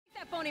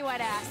stony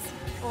wet ass.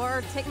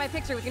 Or take my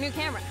picture with your new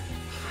camera.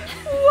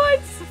 What?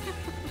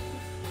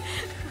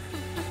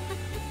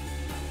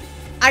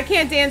 I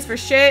can't dance for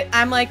shit.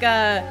 I'm like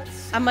a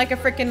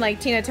freaking like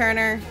Tina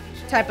Turner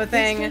type of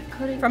thing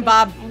from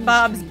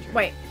Bob's.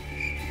 Wait.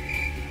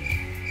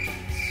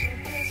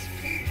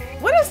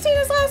 What is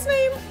Tina's last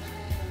name?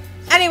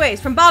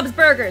 Anyways, from Bob's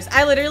Burgers.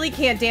 I literally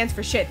can't dance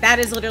for shit. That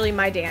is literally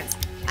my dance.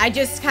 I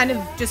just kind of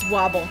just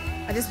wobble.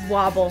 I just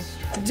wobble.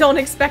 Don't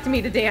expect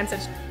me to dance.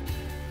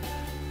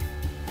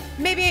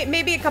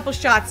 Maybe a couple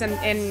shots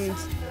and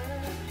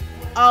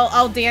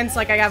I'll dance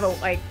like I have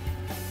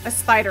a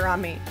spider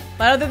on me.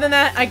 But other than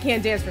that, I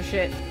can't dance for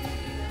shit.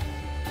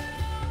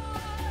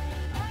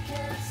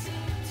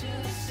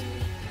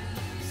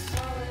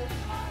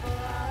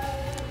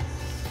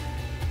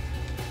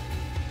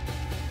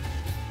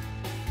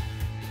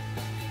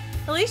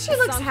 At least she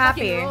looks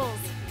happy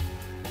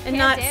and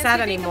not sad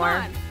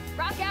anymore.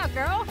 Rock out,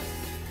 girl.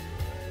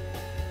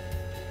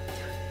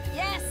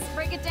 Yes,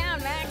 break it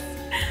down, Max.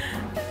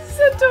 This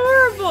is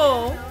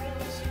adorable.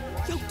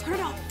 Yo, turn it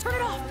off. Turn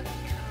it off.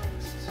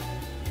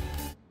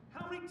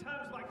 How many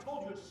times have I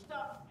told you to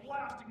stop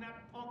blasting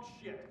that punk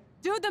shit?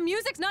 Dude, the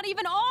music's not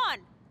even on.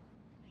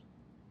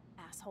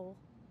 Asshole.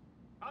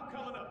 I'm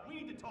coming up.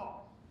 We need to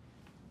talk.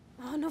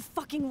 Oh, no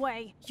fucking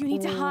way. You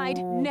need to hide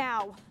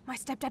now. My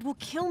stepdad will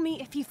kill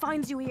me if he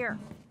finds you here.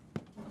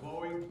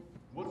 Chloe,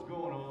 what's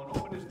going on?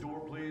 Open this door,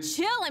 please.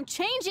 Chill, I'm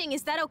changing.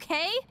 Is that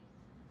okay?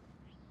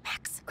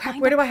 Max, crap,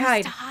 where do I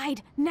hide? To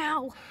hide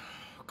now.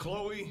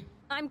 Chloe,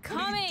 I'm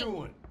coming. What are you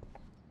doing?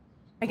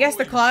 I guess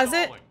the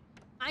closet.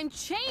 I'm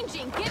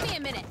changing. Give me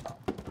a minute.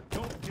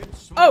 Don't get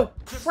smart. Oh,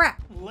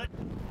 crap.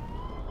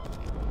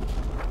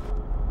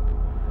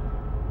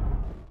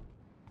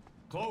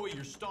 Chloe,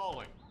 you're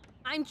stalling.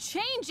 I'm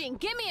changing.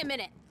 Give me a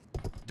minute.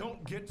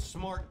 Don't get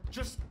smart.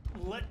 Just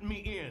let me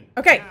in.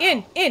 Okay,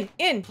 now.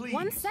 in. Please.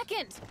 1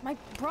 second. My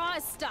bra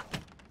is stuck.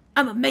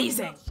 I'm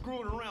amazing. I'm not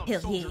screwing around,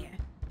 Hell soldier.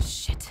 yeah.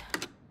 Shit.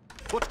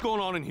 What's going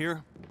on in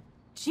here?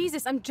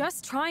 Jesus, I'm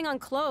just trying on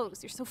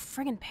clothes. You're so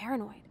friggin'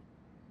 paranoid.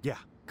 Yeah,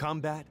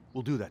 combat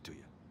will do that to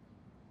you.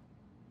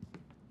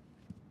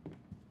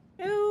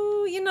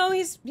 Oh, you know,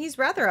 he's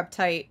rather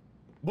uptight.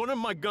 One of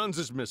my guns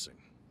is missing.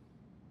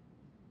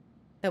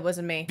 That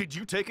wasn't me. Did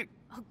you take it?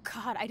 Oh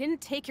God, I didn't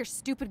take your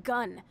stupid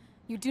gun.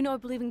 You do know I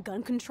believe in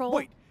gun control?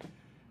 Wait,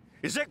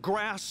 is that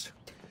grass?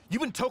 You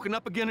been token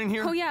up again in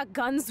here? Oh yeah,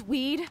 guns,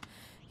 weed.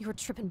 You were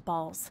tripping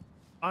balls.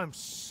 I'm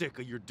sick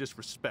of your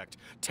disrespect.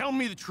 Tell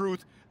me the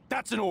truth.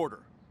 That's an order.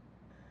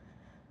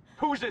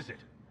 Whose is it?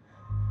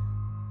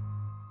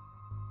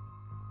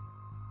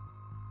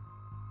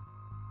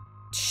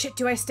 Shit,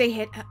 do I stay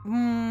hid?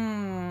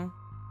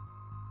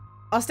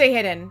 I'll stay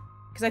hidden.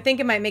 Because I think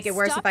it might make it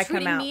worse if I come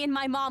out. Stop treating me and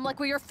my mom like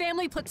we're your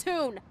family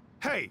platoon.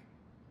 Hey,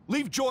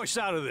 leave Joyce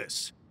out of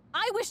this.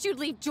 I wish you'd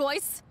leave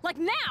Joyce. Like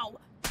now.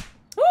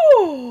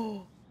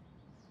 Ooh.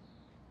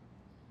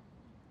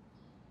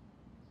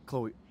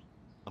 Chloe,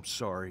 I'm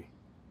sorry.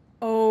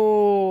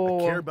 Oh.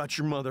 I care about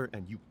your mother,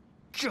 and you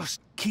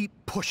just keep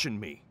pushing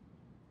me.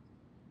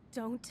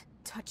 Don't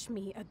touch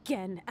me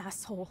again,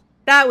 asshole.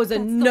 That was a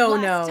That's no-no.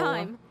 the last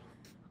time.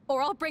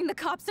 Or I'll bring the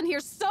cops in here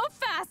so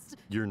fast.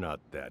 You're not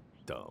that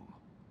dumb.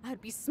 I'd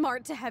be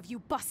smart to have you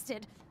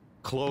busted.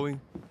 Chloe,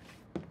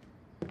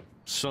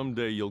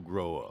 someday you'll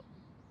grow up.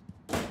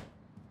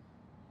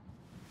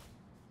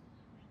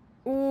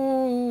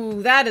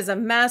 Ooh, that is a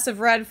massive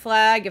red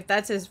flag if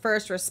that's his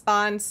first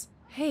response.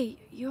 Hey,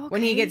 you okay?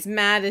 When he gets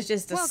mad, it's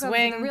just a Welcome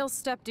swing. to the real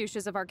step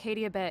douches of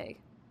Acardia Bay.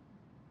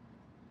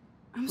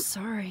 I'm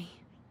sorry.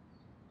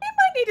 You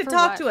might need to For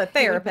talk what? to a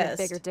He would've been therapist.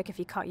 a bigger dick if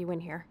he caught you in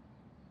here.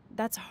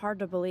 That's hard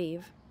to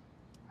believe.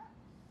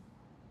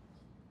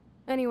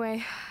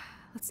 Anyway,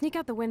 let's sneak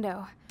out the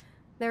window.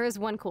 There is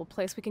one cool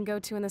place we can go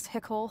to in this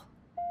hick hole.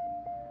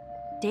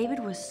 David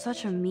was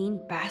such a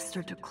mean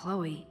bastard to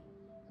Chloe.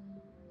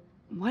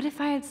 What if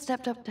I had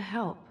stepped up to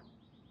help?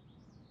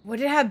 Would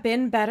it have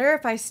been better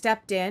if I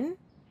stepped in?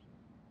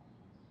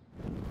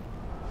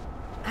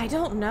 I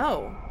don't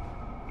know.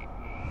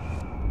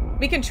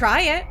 We can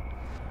try it.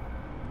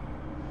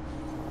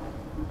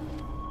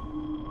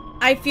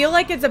 I feel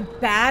like it's a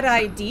bad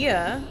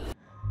idea.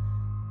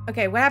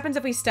 Okay, what happens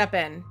if we step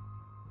in?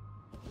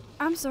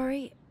 I'm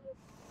sorry.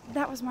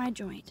 That was my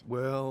joint.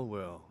 Well,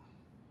 well.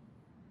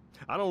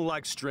 I don't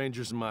like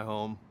strangers in my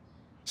home,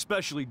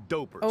 especially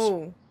dopers.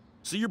 Oh.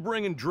 So you're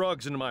bringing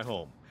drugs into my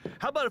home.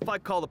 How about if I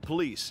call the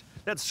police?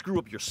 That'd screw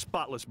up your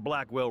spotless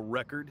Blackwell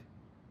record.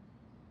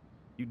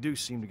 You do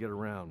seem to get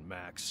around,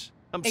 Max.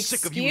 I'm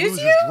sick of you Excuse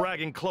losers you?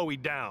 dragging Chloe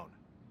down.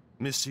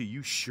 Missy,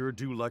 you sure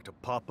do like to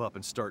pop up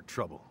and start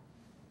trouble.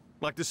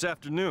 Like this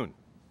afternoon.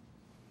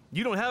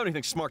 You don't have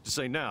anything smart to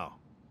say now,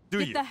 do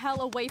you? Get the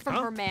hell away from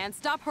her, man.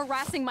 Stop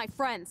harassing my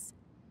friends.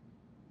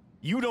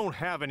 You don't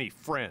have any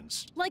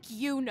friends. Like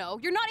you know.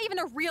 You're not even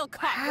a real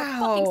cop. You're a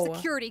Wow. fucking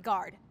security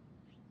guard.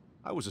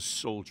 I was a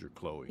soldier,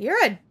 Chloe.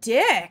 You're a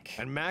dick.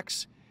 And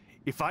Max,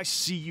 if I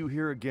see you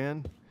here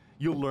again,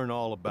 you'll learn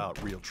all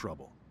about real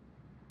trouble.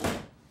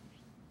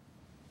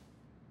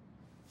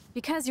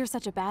 Because you're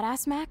such a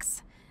badass,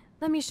 Max,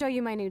 Let me show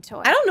you my new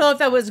toy. I don't know if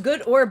that was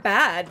good or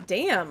bad.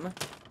 Damn.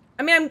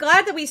 I mean, I'm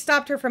glad that we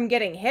stopped her from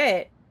getting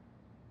hit.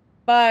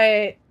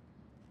 But...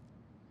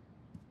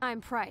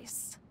 I'm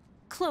Price.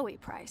 Chloe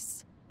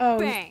Price. Oh,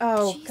 Bang.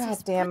 oh, Jesus, god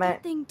damn put it.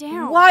 that thing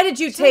down. Why did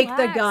you take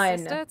the Relax, gun?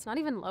 sister. It's not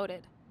even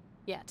loaded.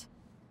 Yet.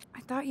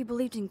 I thought you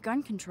believed in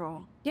gun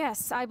control.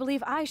 Yes, I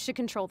believe I should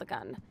control the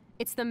gun.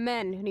 It's the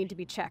men who need to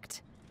be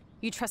checked.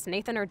 You trust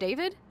Nathan or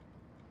David?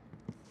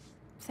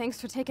 Thanks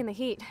for taking the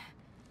heat.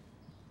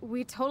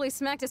 We totally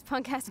smacked his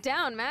punk ass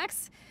down,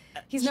 Max.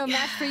 He's no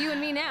match for you and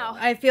me now.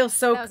 I feel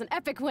so... That was an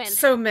epic win.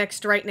 So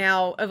mixed right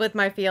now with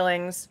my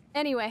feelings.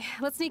 Anyway,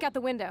 let's sneak out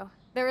the window.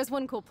 There is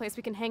one cool place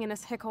we can hang in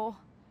this hick hole.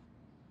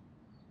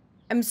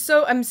 I'm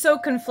so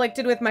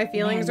conflicted with my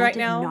feelings Man, right that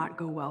now. did not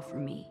go well for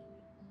me.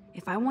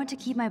 If I want to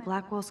keep my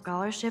Blackwell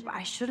scholarship,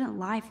 I shouldn't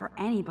lie for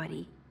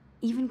anybody,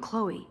 even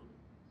Chloe.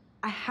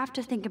 I have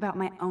to think about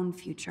my own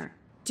future.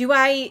 Do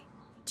I...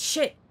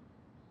 Shit.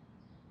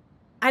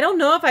 I don't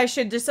know if I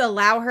should just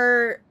allow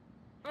her...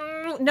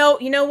 No,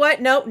 you know what?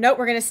 No,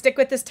 we're gonna stick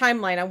with this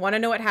timeline. I want to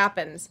know what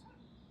happens.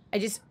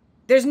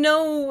 There's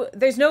no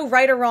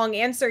right or wrong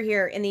answer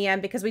here in the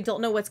end because we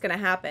don't know what's gonna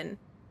happen.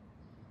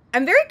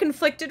 I'm very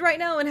conflicted right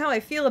now in how I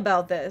feel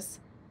about this.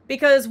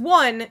 Because,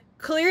 one,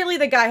 clearly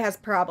the guy has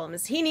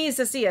problems. He needs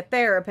to see a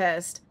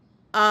therapist.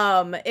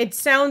 It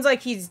sounds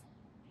like he's...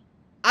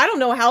 I don't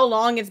know how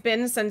long it's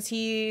been since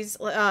he's...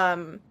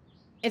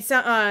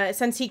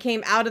 since he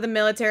came out of the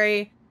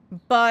military.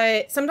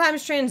 But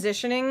sometimes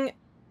transitioning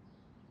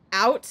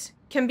out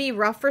can be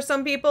rough for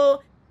some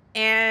people.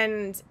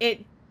 And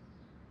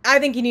I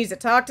think he needs to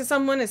talk to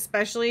someone,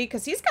 especially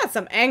because he's got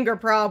some anger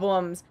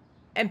problems.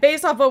 And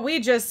based off what we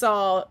just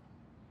saw,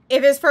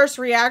 if his first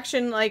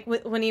reaction, like,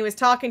 when he was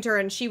talking to her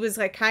and she was,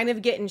 like, kind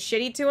of getting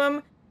shitty to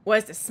him,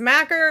 was to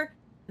smack her,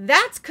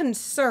 that's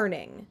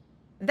concerning.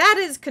 That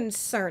is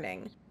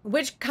concerning.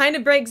 Which kind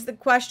of begs the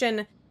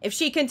question, if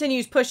she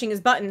continues pushing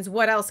his buttons,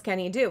 what else can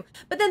he do?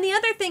 But then the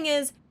other thing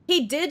is,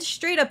 he did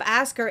straight up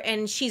ask her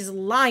and she's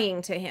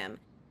lying to him.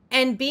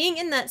 And being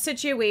in that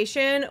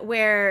situation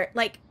where,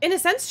 like, in a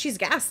sense, she's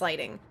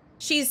gaslighting.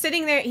 She's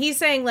sitting there, he's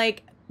saying,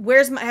 like,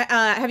 where's my,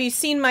 have you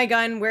seen my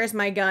gun? Where's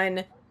my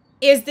gun?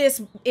 Is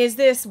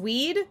this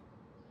weed?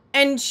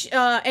 And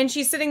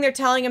she's sitting there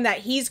telling him that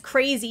he's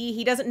crazy.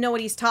 He doesn't know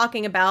what he's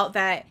talking about,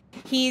 that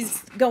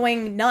he's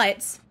going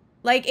nuts.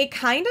 Like, it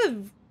kind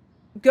of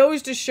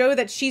goes to show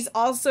that she's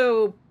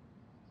also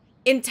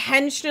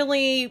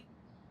intentionally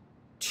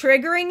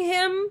triggering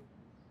him.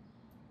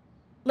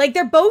 Like,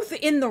 they're both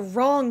in the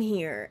wrong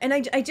here. And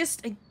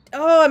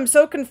I'm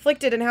so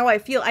conflicted in how I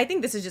feel. I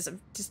think this is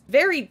just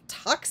very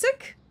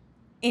toxic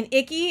and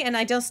icky, and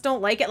I just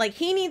don't like it. Like,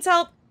 he needs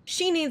help,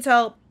 she needs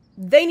help,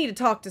 they need to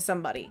talk to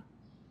somebody.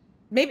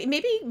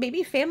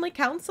 Maybe family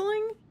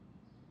counseling?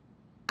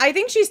 I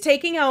think she's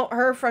taking out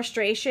her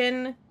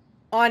frustration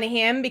on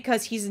him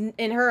because he's,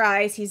 in her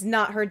eyes, he's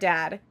not her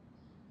dad.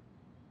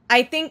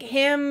 I think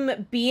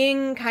him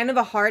being kind of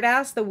a hard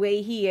ass the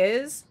way he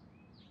is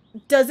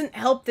doesn't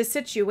help the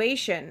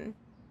situation.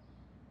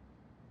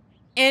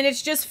 And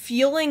it's just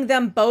fueling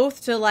them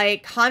both to,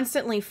 like,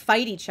 constantly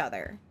fight each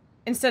other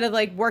instead of,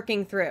 like,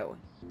 working through.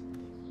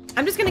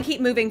 I'm just gonna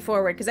keep moving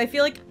forward because I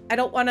feel like I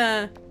kind of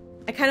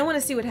want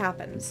to see what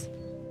happens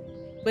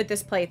with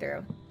this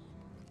playthrough.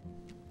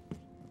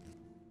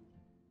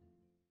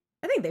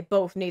 I think they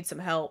both need some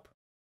help.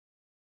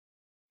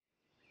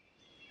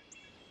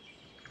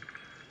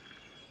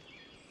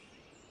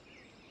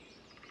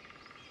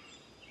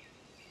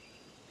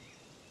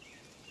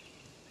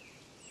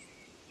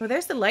 Well,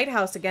 there's the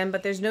lighthouse again,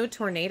 but there's no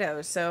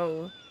tornado,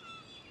 so...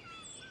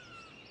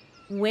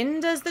 When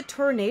does the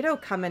tornado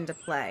come into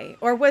play?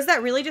 Or was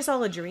that really just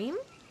all a dream?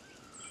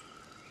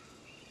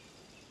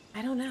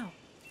 I don't know.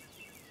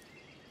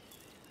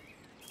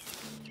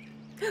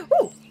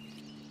 Ooh!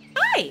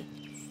 Hi!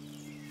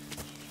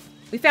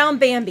 We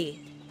found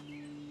Bambi.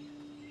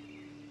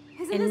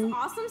 Isn't this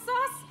awesome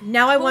sauce?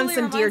 Now I want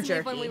Totally some deer reminds me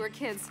of jerky. when we were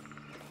kids.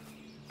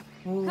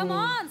 Ooh. Come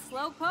on,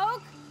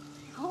 Slowpoke.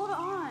 Hold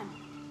on.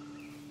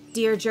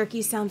 Deer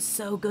jerky sounds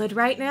so good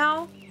right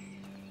now.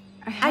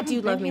 I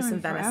do love me some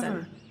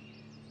venison.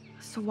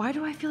 So why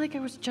do I feel like I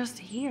was just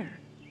here?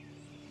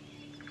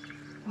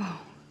 Whoa.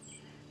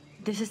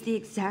 This is the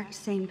exact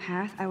same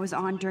path I was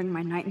on during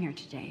my nightmare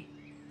today.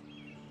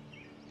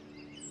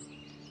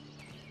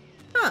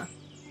 Huh.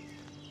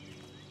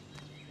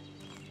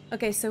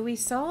 Okay, so we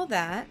saw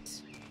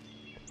that.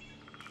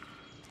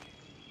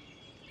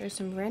 There's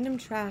some random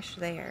trash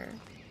there.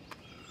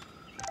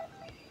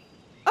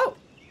 Oh!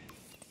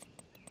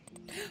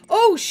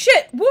 Oh,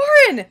 shit!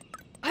 Warren!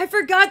 I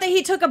forgot that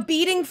he took a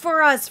beating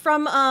for us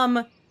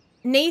from,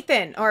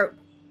 Nathan, or...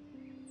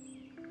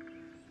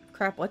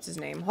 Crap, what's his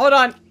name? Hold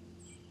on.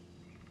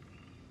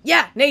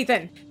 Yeah,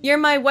 Nathan. You're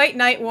my white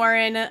knight,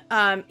 Warren.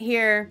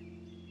 Here.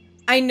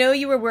 I know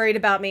you were worried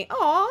about me.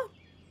 Aw.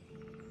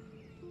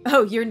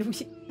 Oh,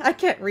 I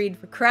can't read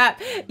for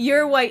crap.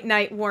 Your white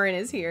knight, Warren,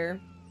 is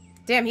here.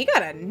 Damn, he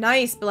got a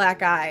nice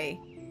black eye.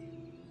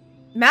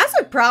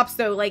 Massive props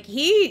though, like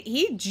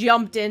he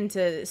jumped in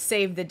to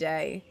save the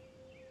day.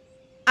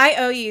 I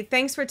owe you.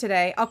 Thanks for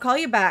today. I'll call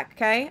you back,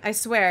 okay? I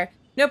swear.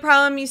 No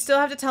problem, you still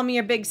have to tell me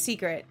your big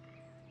secret.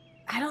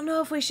 I don't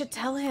know if we should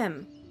tell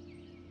him.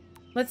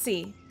 Let's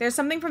see. There's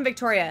something from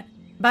Victoria.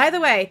 By the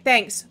way,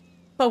 thanks,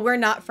 but we're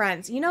not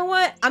friends. You know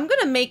what? I'm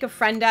gonna make a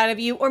friend out of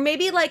you, or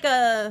maybe like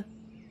a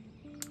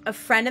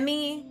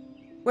frenemy,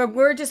 where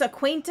we're just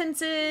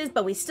acquaintances,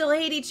 but we still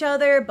hate each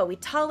other, but we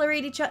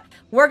tolerate each other.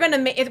 We're gonna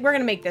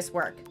make this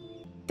work.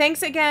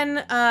 Thanks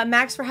again,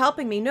 Max, for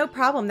helping me. No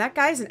problem. That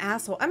guy's an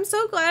asshole. I'm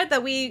so glad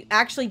that we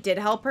actually did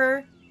help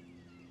her.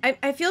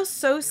 I feel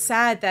so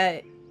sad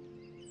that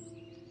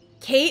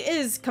Kate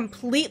is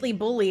completely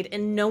bullied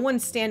and no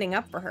one's standing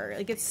up for her.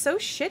 Like, it's so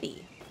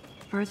shitty.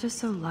 Birds are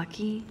so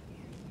lucky.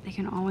 They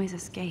can always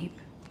escape.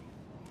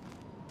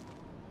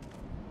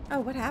 Oh,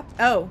 what happened?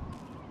 Oh.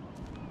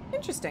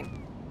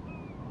 Interesting.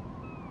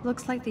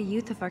 Looks like the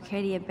youth of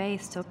Acardia Bay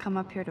still come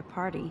up here to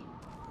party.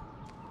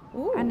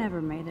 Ooh. I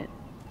never made it.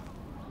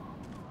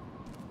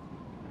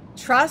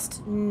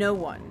 Trust no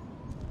one.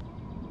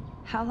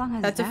 How long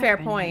has That's that a fair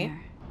been point.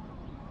 here?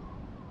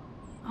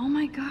 Oh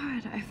my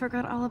god, I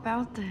forgot all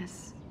about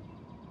this.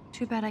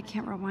 Too bad I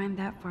can't rewind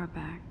that far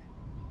back.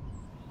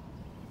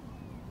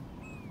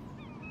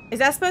 Is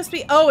that supposed to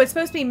be... Oh, it's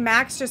supposed to be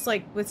Max just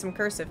like with some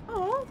cursive.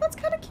 Oh, that's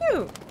kind of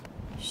cute.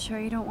 Sure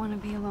you don't want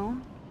to be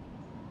alone?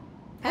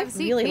 I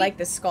really like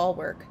this skull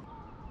work.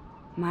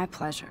 My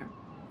pleasure.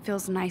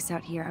 Feels nice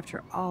out here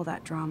after all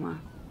that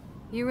drama.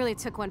 You really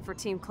took one for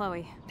Team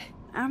Chloe.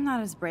 I'm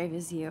not as brave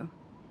as you.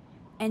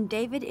 And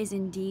David is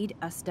indeed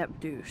a step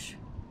douche.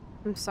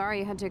 I'm sorry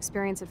you had to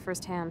experience it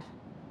firsthand.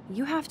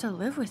 You have to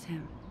live with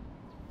him.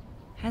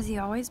 Has he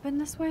always been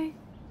this way?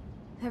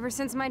 Ever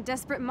since my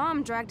desperate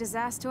mom dragged his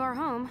ass to our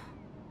home,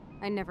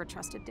 I never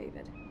trusted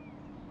David.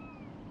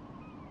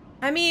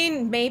 I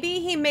mean, maybe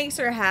he makes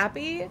her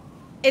happy.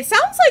 It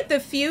sounds like the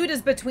feud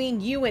is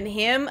between you and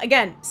him.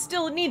 Again,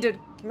 still need to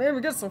maybe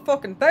get some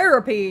fucking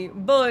therapy,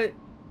 but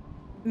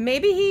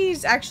maybe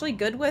he's actually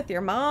good with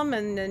your mom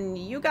and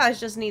you guys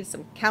just need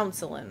some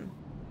counseling.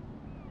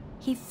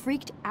 He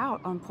freaked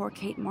out on poor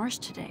Kate Marsh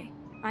today.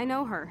 I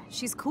know her.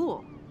 She's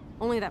cool.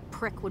 Only that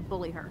prick would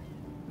bully her.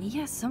 He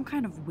has some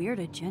kind of weird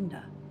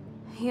agenda.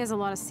 He has a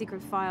lot of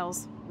secret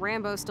files.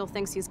 Rambo still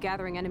thinks he's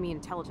gathering enemy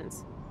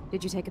intelligence.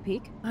 Did you take a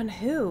peek? On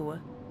who?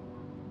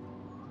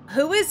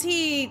 Who is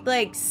he,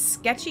 like,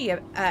 sketchy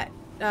at?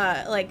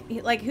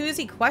 Like who is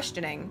he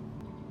questioning?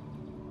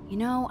 You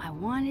know, I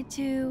wanted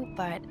to,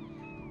 but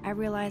I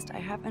realized I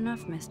have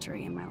enough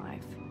mystery in my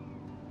life.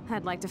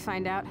 I'd like to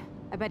find out.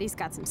 I bet he's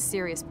got some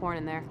serious porn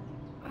in there.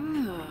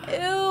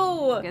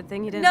 Ew. Good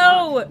thing you didn't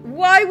No, look.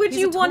 why would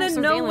He's you a total want to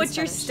know surveillance what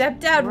your fetish.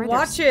 stepdad Or there's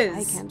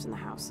watches? spy cams in the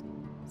house.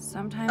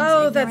 Sometimes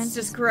Oh, ignorance that's is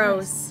just bliss.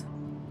 gross.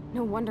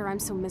 No wonder I'm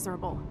so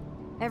miserable.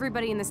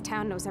 Everybody in this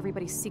town knows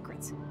everybody's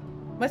secrets.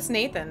 What's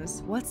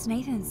Nathan's? What's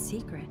Nathan's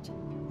secret?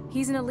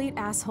 He's an elite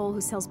asshole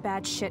who sells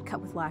bad shit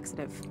cut with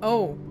laxative.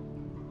 Oh.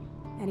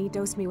 And he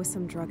dosed me with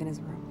some drug in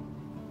his room.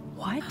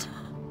 What?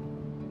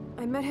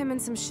 I met him in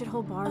some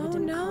shithole bar that Oh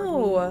didn't card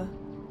no. me.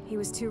 He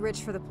was too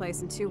rich for the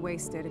place and too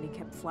wasted, and he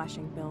kept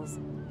flashing bills.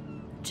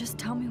 Just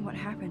tell me what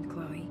happened,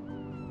 Chloe.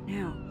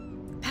 Now.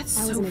 That's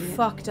I was so an idiot.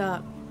 fucked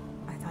up.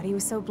 I thought he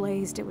was so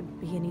blazed it would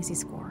be an easy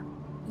score.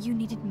 You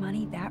needed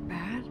money that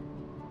bad?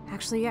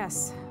 Actually,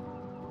 yes.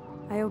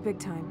 I owe big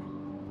time.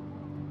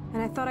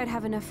 And I thought I'd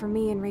have enough for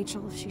me and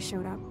Rachel if she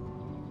showed up.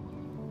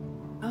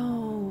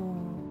 Oh.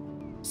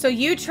 So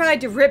you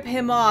tried to rip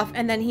him off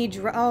and then he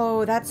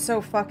oh, that's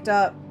so fucked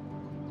up.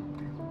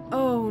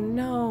 Oh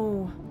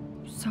no.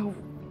 So,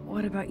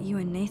 what about you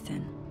and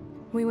Nathan?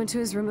 We went to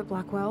his room at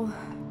Blackwell.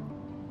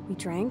 We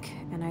drank,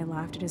 and I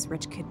laughed at his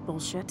rich kid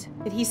bullshit.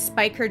 Did he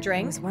spike her I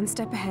drink? was one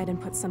step ahead and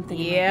put something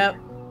in my Yep.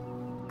 ear.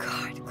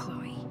 God,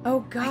 Chloe.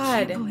 Oh I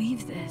god. can't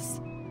believe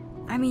this.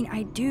 I mean,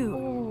 I do.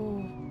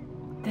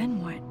 Oh.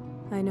 Then what?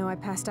 I know I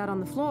passed out on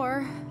the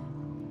floor.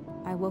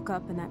 I woke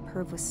up and that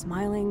perv was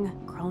smiling,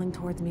 crawling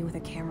towards me with a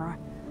camera.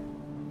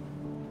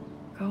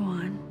 Go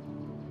on.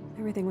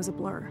 Everything was a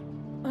blur.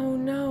 Oh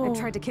no. I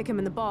tried to kick him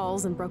in the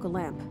balls and broke a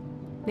lamp.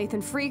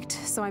 Nathan freaked,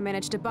 so I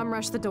managed to bum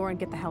rush the door and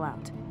get the hell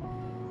out.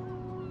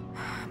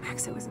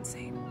 Max, it was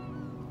insane.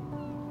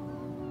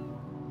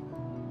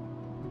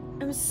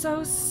 I'm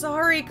so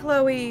sorry,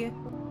 Chloe.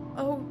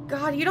 Oh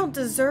god, you don't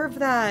deserve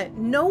that.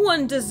 No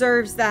one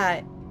deserves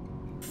that.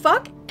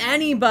 Fuck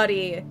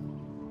anybody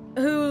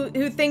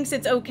who thinks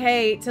it's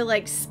okay to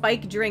like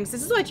spike drinks.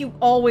 This is what you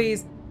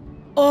always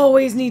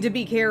need to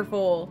be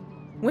careful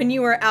when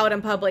you are out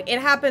in public. It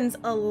happens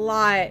a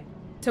lot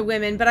to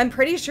women, but I'm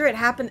pretty sure it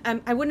happened.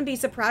 I wouldn't be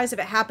surprised if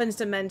it happens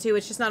to men too.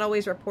 It's just not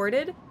always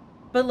reported.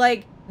 But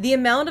like the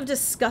amount of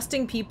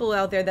disgusting people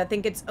out there that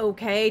think it's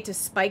okay to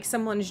spike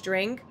someone's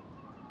drink.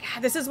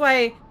 God, this is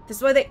why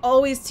they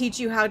always teach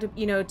you how to,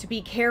 you know, to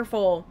be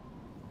careful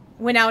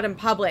when out in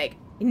public.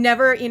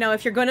 Never, you know,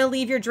 if you're gonna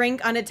leave your drink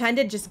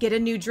unattended, just get a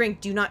new drink.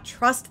 Do not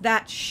trust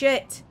that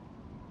shit.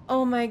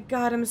 Oh my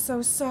god, I'm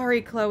so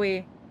sorry,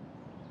 Chloe.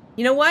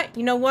 You know what?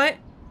 You know what?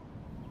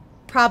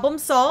 Problem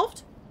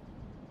solved.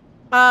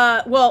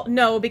 Well,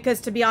 no, because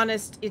to be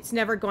honest, it's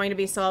never going to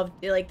be solved.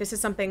 Like, this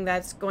is something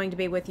that's going to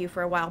be with you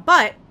for a while.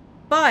 But,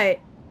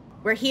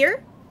 we're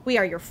here. We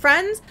are your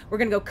friends. We're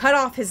gonna go cut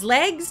off his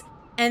legs,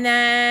 and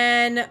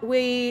then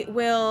we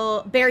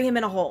will bury him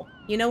in a hole.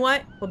 You know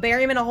what? We'll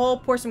bury him in a hole,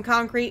 pour some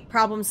concrete,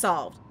 problem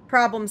solved.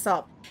 Problem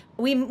solved.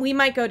 We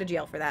might go to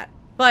jail for that.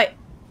 But,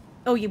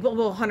 oh,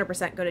 we'll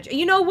 100% go to jail.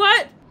 You know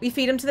what? We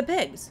feed him to the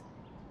pigs.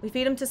 We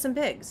feed him to some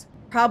pigs.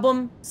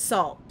 Problem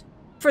solved.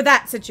 For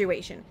that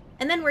situation.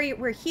 And then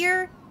we're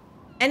here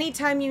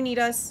anytime you need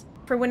us,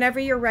 for whenever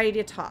you're ready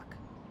to talk.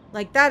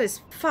 Like, that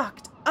is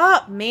fucked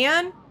up,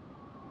 man.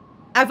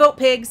 I vote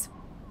pigs.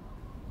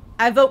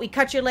 I vote we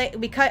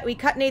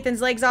cut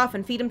Nathan's legs off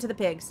and feed him to the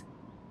pigs.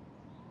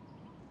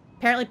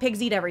 Apparently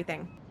pigs eat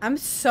everything. I'm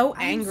so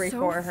angry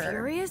for her.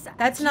 Furious.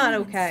 That's not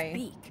okay.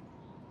 Speak.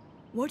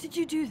 What did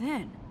you do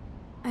then?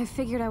 I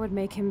figured I would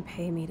make him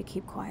pay me to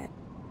keep quiet.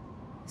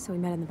 So we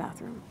met in the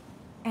bathroom.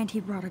 And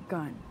he brought a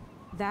gun.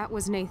 That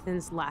was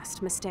Nathan's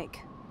last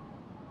mistake.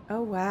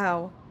 Oh,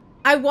 wow.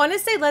 I want to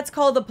say let's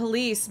call the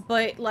police,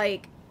 but,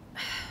 like...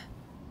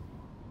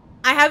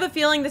 I have a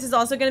feeling this is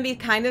also going to be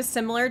kind of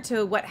similar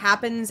to what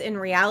happens in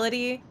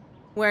reality,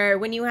 where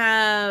when you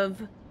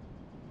have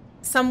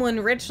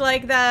someone rich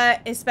like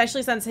that,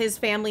 especially since his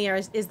family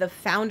is the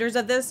founders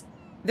of this,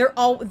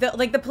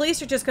 like, the police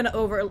are just going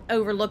to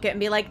overlook it and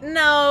be like,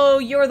 no,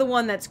 you're the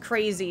one that's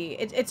crazy.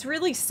 It's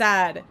really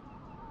sad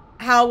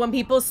how when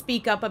people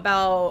speak up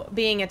about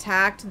being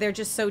attacked, they're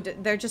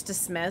just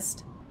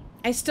dismissed.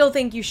 I still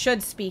think you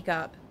should speak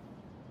up.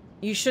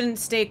 You shouldn't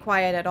stay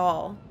quiet at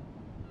all.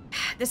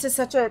 This is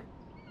such a...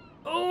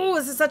 Oh,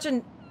 this is such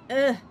an...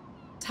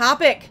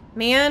 topic,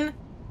 man.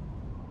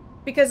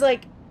 Because,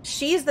 like,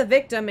 she's the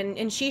victim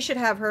and she should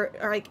have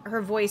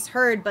her voice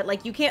heard, but,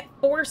 like, you can't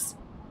force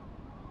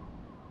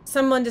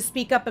someone to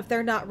speak up if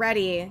they're not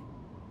ready.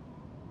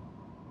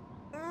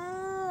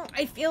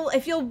 I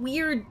feel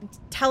weird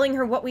telling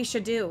her what we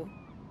should do.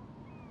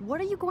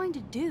 What are you going to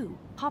do?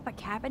 Pop a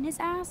cap in his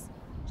ass?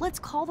 Let's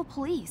call the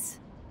police.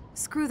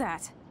 Screw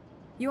that.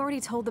 You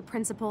already told the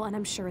principal, and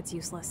I'm sure it's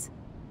useless.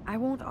 I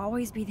won't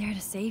always be there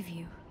to save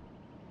you.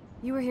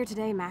 You were here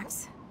today,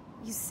 Max.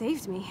 You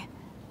saved me.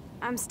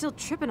 I'm still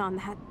tripping on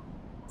that.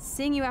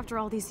 Seeing you after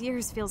all these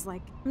years feels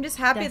like... I'm just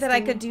happy that I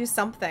could do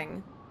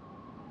something.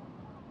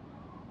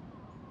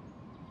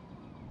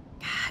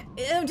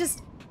 God,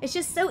 it's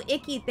just so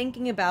icky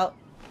thinking about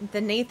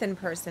the Nathan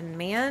person,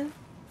 man.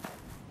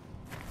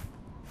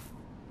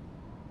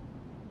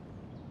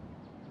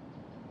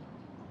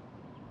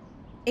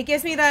 It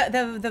gives me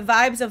the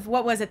vibes of,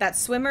 what was it, that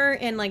swimmer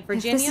in, like,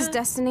 Virginia? If this is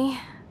destiny,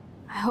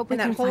 I hope we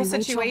can find that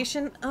whole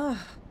situation. Ugh.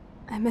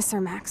 I miss her,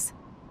 Max.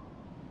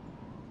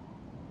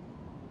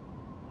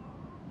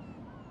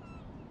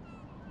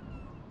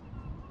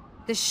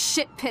 This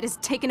shit pit has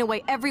taken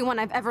away everyone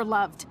I've ever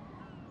loved.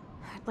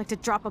 I'd like to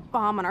drop a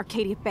bomb on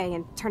Acardia Bay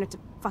and turn it to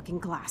fucking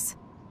glass.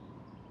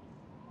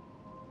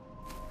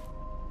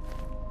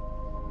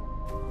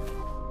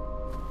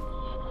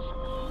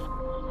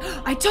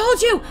 I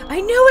told you!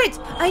 I knew it!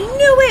 I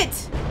knew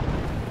it!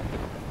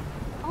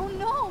 Oh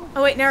no!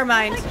 Oh wait, never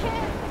mind.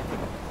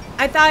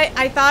 I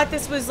thought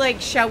this was,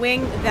 like,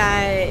 showing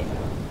that,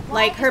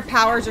 like, her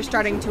powers are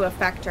starting to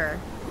affect her.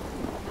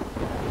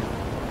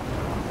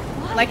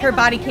 Like, her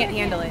body can't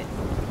handle it.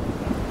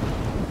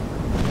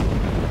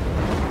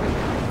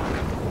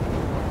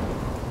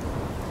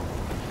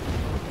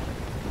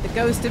 The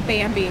ghost of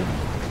Bambi.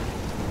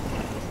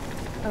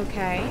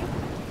 Okay.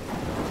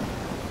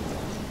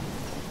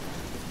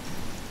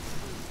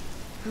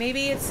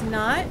 Maybe it's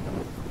not.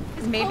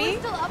 Maybe.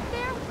 Still up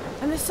there?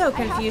 I'm just so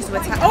confused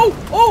what's happening.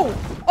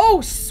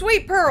 Oh,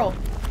 sweet pearl.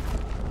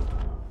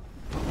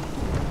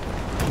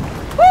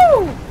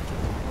 Woo!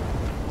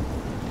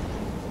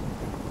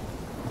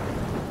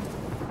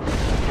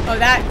 Oh,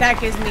 that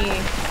gives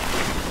me.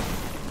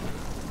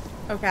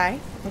 Okay.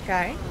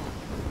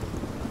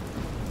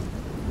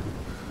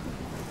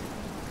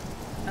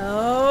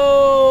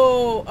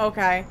 Oh,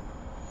 okay.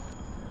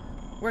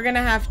 We're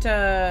gonna have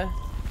to...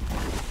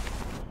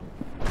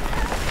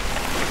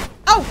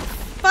 Oh,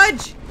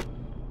 fudge!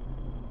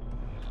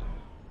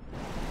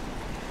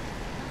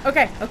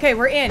 Okay,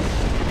 we're in.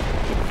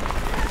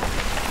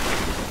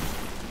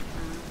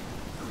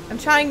 I'm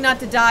trying not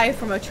to die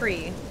from a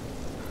tree.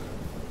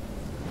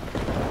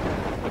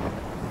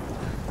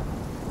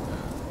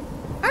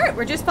 Alright,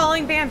 we're just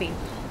following Bambi.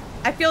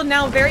 I feel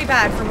now very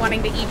bad for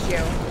wanting to eat you.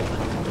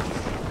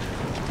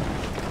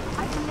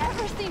 I've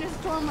never seen a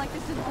storm like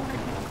this in Oregon.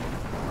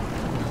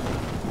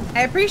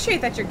 I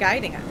appreciate that you're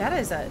guiding it. That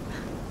is a...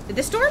 Did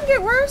the storm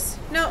get worse?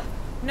 No,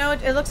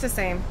 it looks the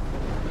same.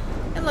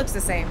 It looks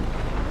the same.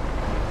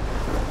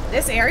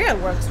 This area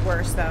looks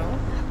worse, though.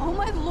 Oh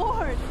my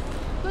lord!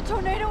 The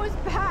tornado is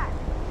back!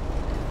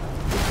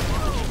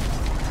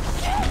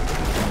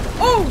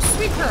 Oh,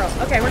 sweet pearl.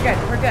 Okay, we're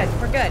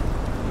good.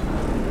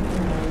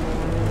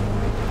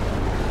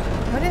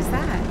 What is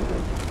that?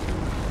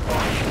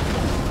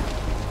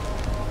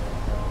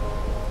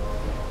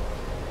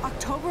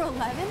 October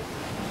 11th?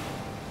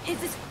 Is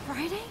this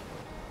Friday?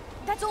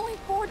 That's only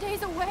 4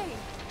 days away.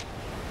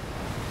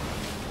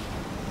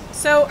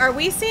 So, are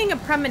we seeing a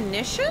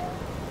premonition?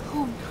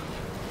 Oh no.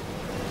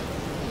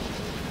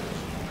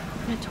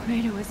 The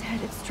tornado is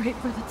headed straight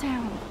for the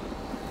town.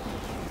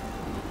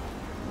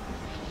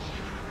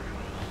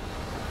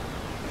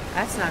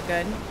 That's not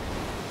good.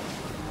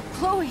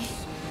 Chloe,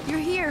 you're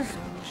here.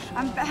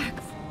 I'm back.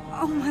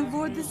 Oh my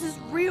lord, this is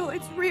real.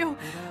 It's real.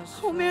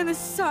 Oh man, this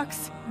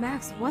sucks.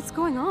 Max, what's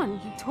going on?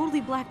 You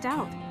totally blacked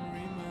out.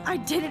 I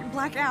didn't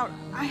black out.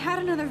 I had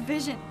another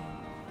vision.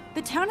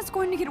 The town is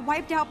going to get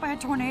wiped out by a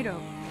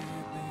tornado.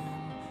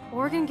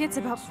 Oregon gets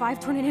about 5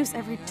 tornadoes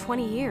every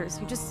 20 years.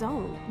 You just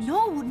zoned.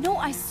 No,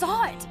 I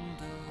saw it.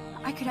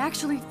 I could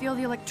actually feel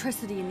the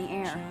electricity in the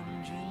air.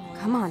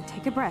 Come on,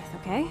 take a breath,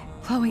 okay?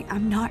 Chloe,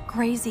 I'm not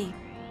crazy.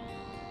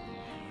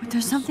 But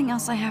there's something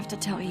else I have to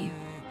tell you.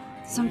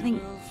 Something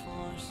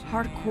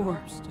hardcore.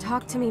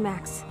 Talk to me,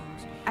 Max.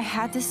 I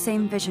had this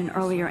same vision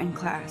earlier in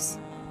class.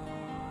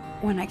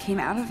 When I came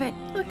out of it,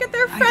 Look at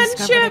their I discovered I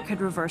friendship.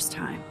 could reverse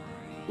time.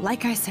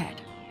 Like I said,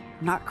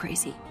 not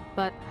crazy.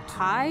 But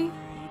high,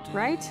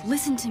 right?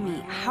 Listen to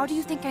me. How do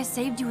you think I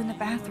saved you in the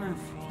bathroom?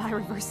 By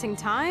reversing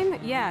time?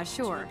 Yeah,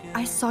 sure.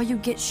 I saw you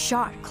get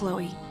shot,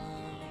 Chloe.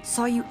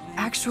 Saw you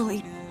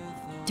actually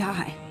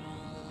die.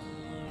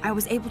 I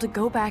was able to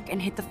go back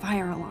and hit the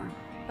fire alarm.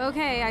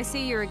 Okay, I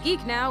see you're a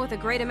geek now with a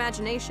great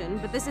imagination,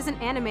 but this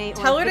isn't anime or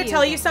Tell her to video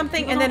tell you game.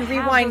 something You and then don't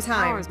have rewind those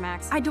time. powers,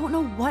 Max. I don't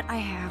know what I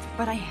have,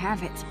 but I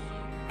have it.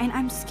 And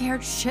I'm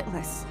scared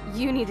shitless.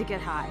 You need to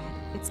get high.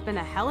 It's been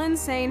a hell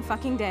insane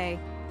fucking day.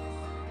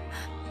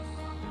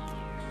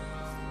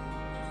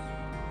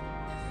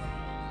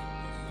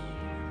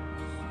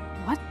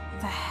 What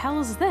the hell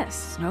is this?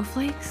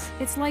 Snowflakes?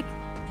 It's like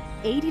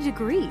 80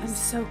 degrees. I'm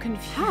so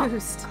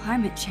confused.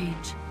 Climate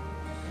change.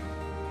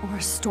 Or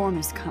a storm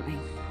is coming.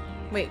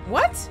 Wait,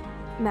 what?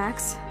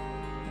 Max,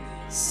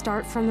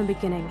 start from the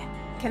beginning.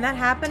 Can that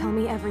happen? Tell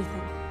me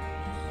everything.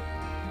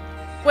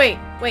 Wait,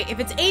 if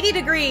it's 80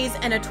 degrees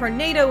and a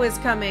tornado is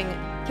coming,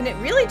 can it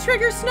really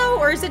trigger snow,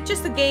 or is it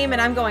just a game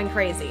and I'm going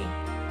crazy?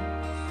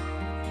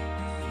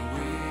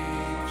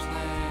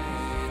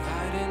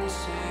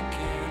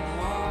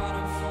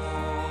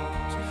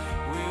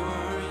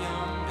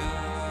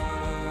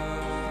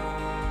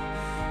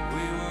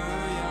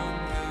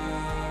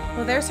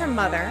 Well, there's her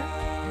mother.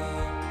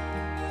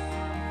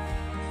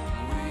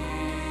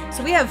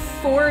 So we have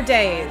 4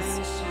 days.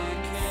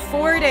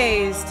 4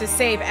 days to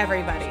save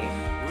everybody.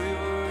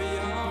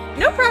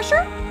 No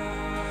pressure.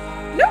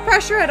 No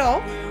pressure at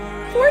all.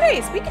 4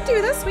 days. We can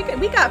do this. We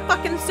got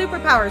fucking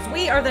superpowers.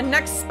 We are the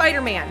next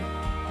Spider-Man.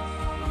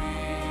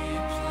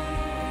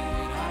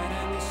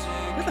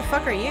 Who the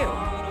fuck are you?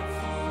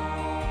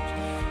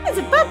 It's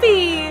a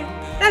puppy.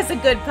 That's a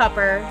good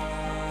pupper.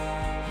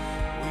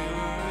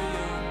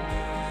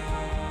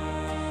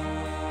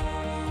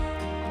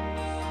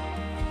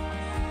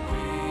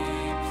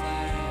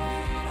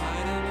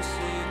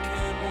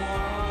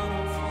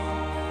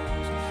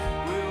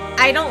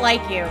 I don't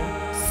like you.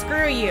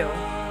 Screw you.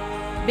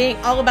 Being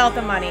all about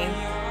the money.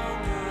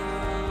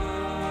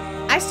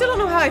 I still don't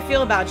know how I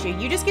feel about you.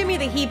 You just give me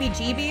the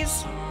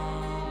heebie-jeebies.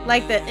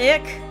 Like the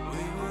ick.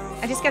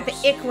 I just get the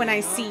ick when I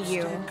see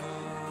you.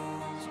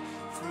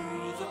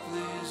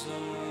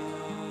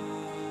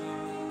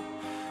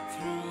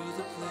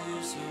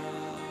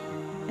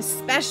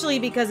 Especially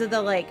because of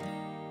the, like,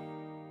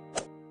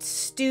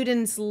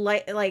 students,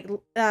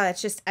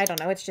 it's just, I don't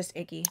know, it's just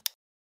icky.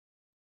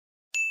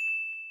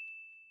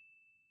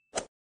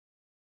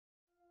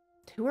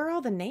 Who are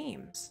all the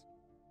names?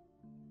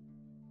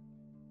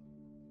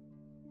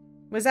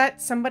 Was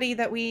that somebody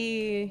that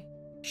we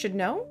should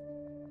know?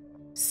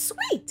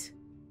 Sweet!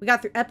 We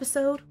got through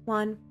episode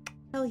 1.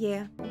 Hell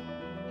yeah.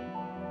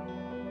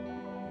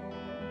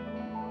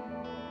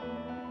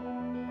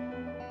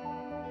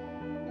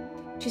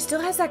 She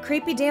still has that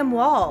creepy damn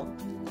wall.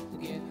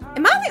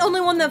 Am I the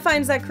only one that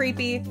finds that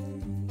creepy?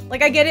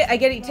 Like, I get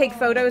it, you take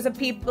photos of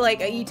people, like,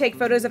 you take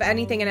photos of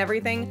anything and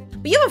everything,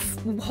 but you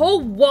have a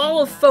whole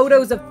wall of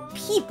photos of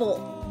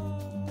people.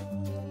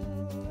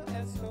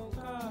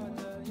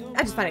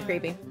 I just find it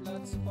creepy.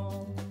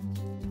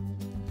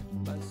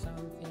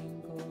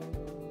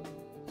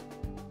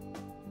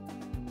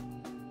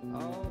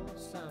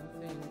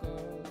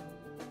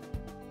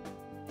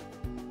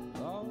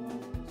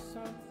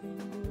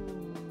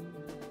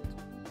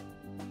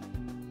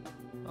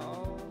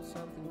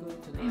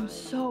 I am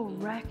so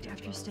wrecked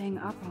after staying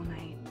up all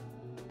night.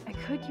 I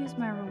could use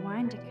my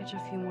rewind to catch a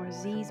few more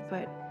Z's,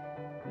 but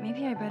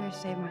maybe I better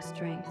save my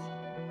strength.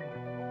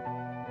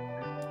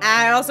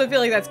 I also feel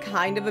like that's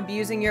kind of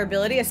abusing your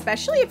ability,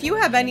 especially if you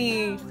have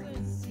any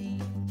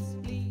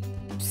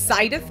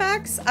side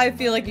effects. I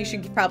feel like you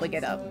should probably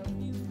get up.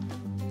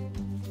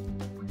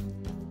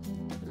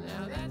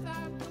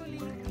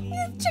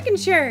 Chicken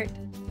shirt.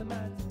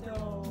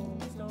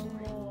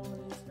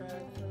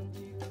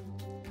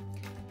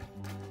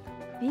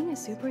 Being a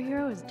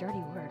superhero is dirty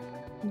work.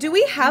 Do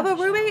we have a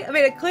roommate? I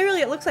mean,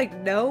 clearly it looks like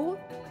no.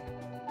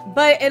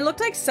 But it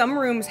looked like some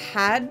rooms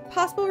had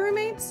possible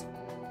roommates.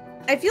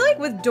 I feel like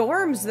with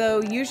dorms,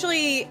 though,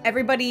 usually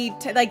everybody,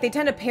 like, they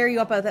tend to pair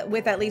you up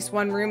with at least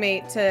one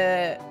roommate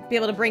to be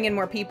able to bring in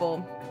more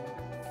people.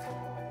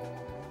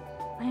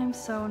 I am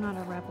so not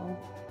a rebel.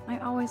 I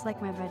always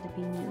like my bed to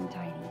be neat and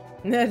tidy.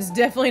 That's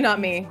definitely not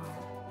me.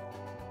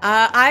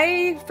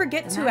 I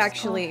forget to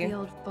actually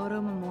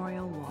Photo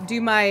Memorial Wall. do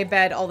my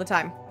bed all the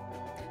time.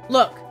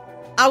 Look,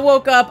 I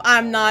woke up,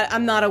 I'm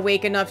not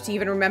awake enough to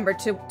even remember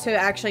to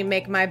actually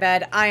make my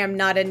bed. I am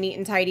not a neat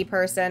and tidy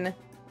person.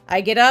 I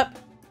get up,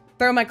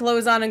 throw my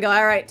clothes on, and go,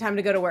 all right, time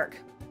to go to work.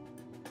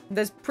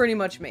 That's pretty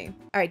much me.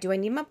 All right, do I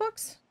need my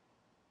books?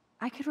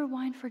 I could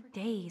rewind for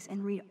days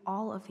and read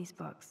all of these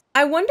books.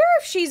 I wonder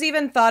if she's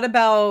even thought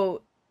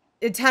about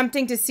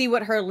attempting to see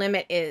what her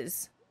limit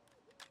is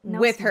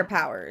with her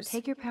powers.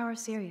 Take your power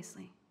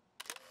seriously.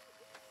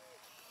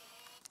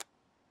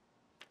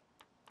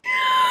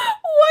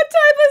 What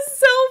type of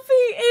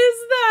selfie is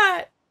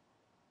that?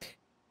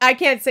 I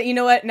can't say, you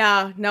know what?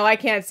 No, I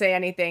can't say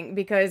anything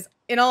because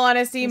in all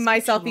honesty, This my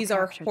picture will selfies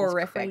are capture this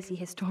horrific. crazy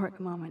historic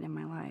moment in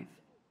my life.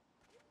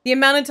 The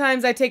amount of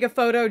times I take a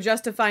photo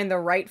just to find the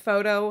right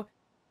photo.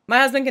 My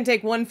husband can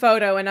take one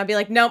photo and I'll be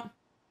like, nope,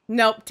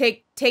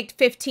 take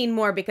 15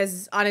 more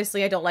because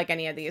honestly, I don't like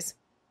any of these.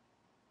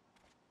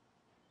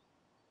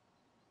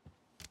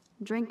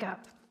 Drink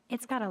up.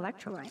 It's got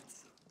electrolytes.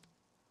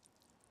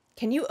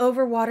 Can you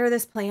overwater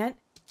this plant?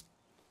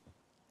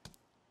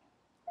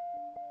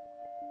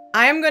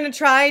 I'm gonna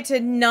try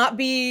to not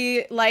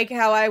be like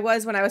how I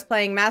was when I was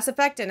playing Mass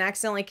Effect and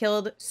accidentally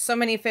killed so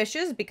many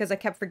fishes because I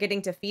kept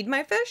forgetting to feed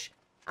my fish.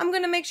 I'm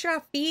gonna make sure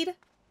I feed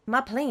my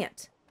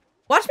plant.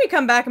 Watch me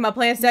come back and my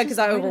plant's dead because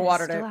I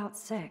overwatered it. Still out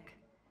sick.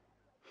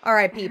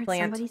 R.I.P. I heard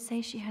plant. somebody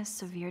say she has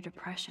severe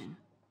depression.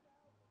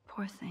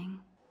 Poor thing.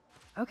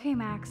 Okay,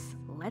 Max,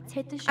 let's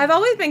hit the show. I've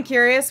always been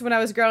curious when I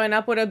was growing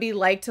up what it would be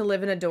like to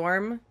live in a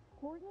dorm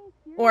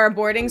or a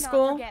boarding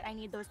school.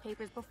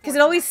 Because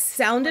it always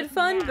sounded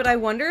fun, but I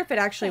wonder if it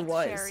actually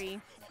was.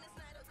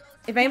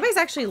 If anybody's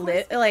actually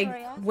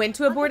went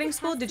to a boarding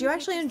school, did you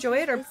actually enjoy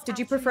it or did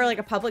you prefer like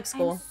a public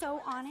school? I'm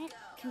so on it.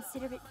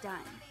 Consider it done.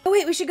 Oh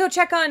wait, we should go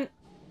check on...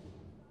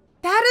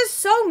 That is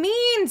so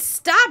mean!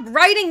 Stop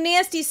writing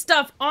nasty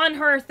stuff on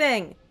her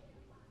thing!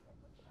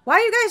 Why are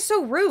you guys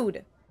so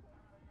rude?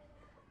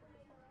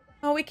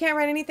 Oh, we can't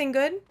write anything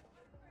good?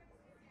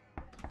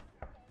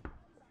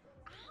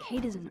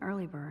 Kate is an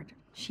early bird.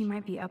 She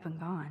might be up and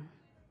gone.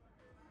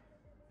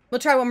 We'll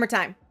try one more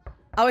time.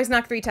 Always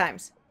knock 3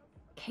 times.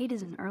 Kate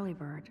is an early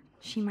bird.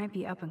 She might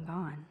be up and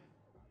gone.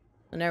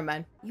 Well, never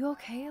mind. You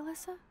okay,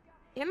 Alyssa?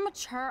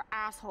 Immature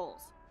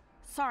assholes.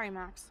 Sorry,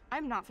 Max.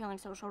 I'm not feeling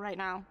social right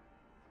now.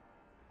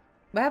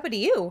 What happened to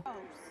you?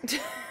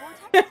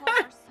 Oh,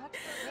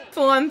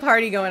 Full-on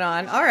party going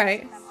on.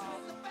 Alright.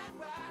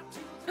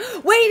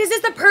 Wait, is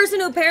this the person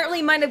who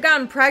apparently might have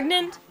gotten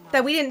pregnant?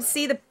 That we didn't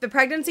see the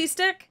pregnancy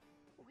stick?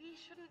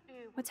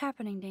 What's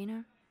happening,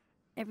 Dana?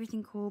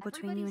 Everything cool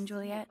between you and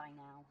Juliet?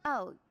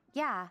 Oh,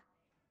 yeah.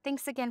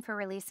 Thanks again for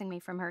releasing me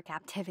from her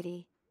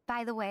captivity.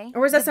 By the way,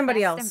 or was that the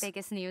somebody best else? and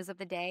biggest news of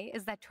the day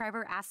is that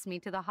Trevor asked me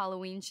to the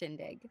Halloween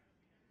shindig.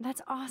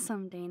 That's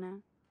awesome, Dana.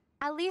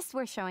 At least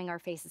we're showing our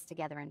faces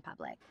together in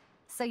public.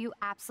 So you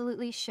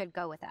absolutely should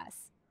go with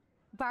us.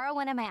 Borrow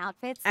one of my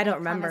outfits. I don't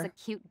and come remember. as a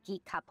cute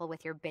geek couple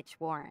with your bitch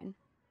Warren.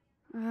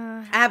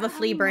 I have a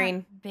flea I'm brain.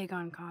 not big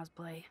on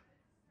cosplay.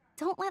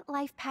 Don't let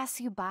life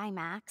pass you by,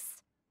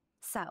 Max.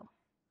 So,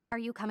 are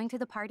you coming to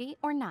the party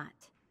or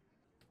not?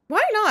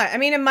 Why not? I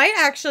mean, it might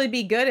actually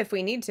be good if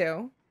we need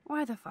to.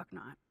 Why the fuck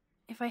not?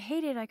 If I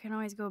hate it, I can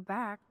always go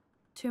back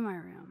to my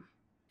room.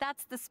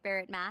 That's the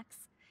spirit, Max.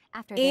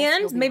 After this,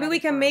 And you'll be maybe ready we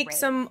can for a make raid.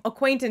 some It does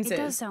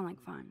acquaintances. sound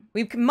like fun.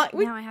 We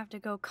Now I have to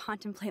go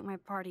contemplate my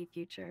party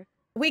future.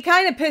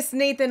 kind of pissed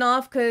Nathan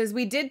off because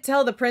we did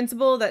tell the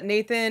principal that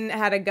Nathan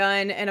had a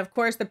gun, and of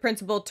course the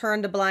principal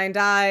turned a blind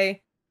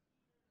eye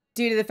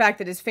due to the fact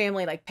that his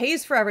family like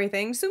pays for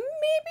everything. So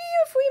maybe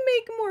if we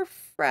make more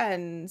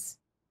friends,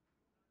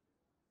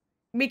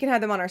 we can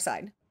have them on our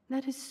side.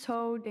 That is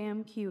so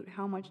damn cute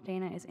how much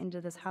Dana is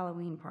into this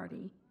Halloween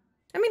party.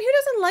 I mean, who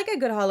doesn't like a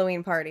good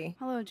Halloween party?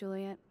 Hello,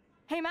 Juliet.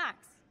 Hey,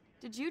 Max.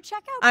 Did you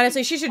check out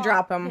Honestly, Kate's she should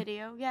pop drop him.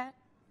 video yet?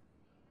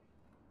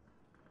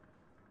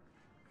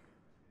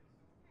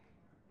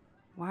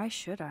 Why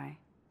should I?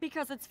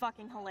 Because it's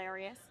fucking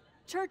hilarious.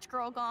 Church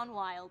girl gone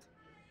wild.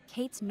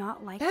 Kate's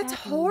not like That's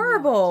that. and you know it.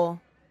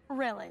 horrible.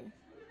 Really.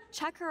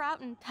 Check her out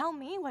and tell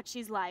me what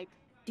she's like.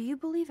 Do you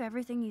believe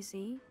everything you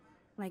see?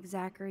 Like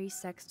Zachary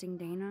sexting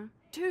Dana?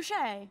 Touche.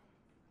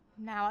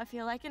 Now I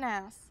feel like an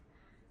ass.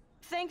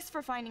 Thanks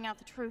for finding out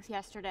the truth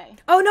yesterday.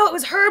 Oh no, it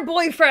was her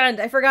boyfriend.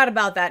 I forgot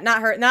about that.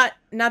 Not her,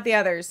 not the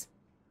others.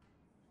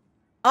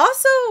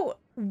 Also,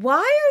 why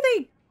are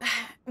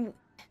they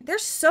they're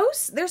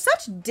such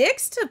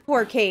dicks to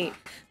poor Kate.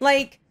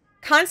 Like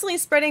constantly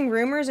spreading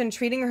rumors and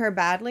treating her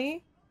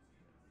badly.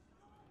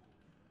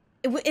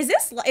 Is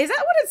that what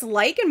it's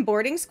like in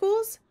boarding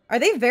schools? Are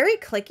they very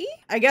cliquey?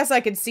 I guess I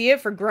could see it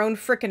for grown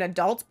frickin'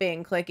 adults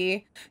being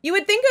cliquey. You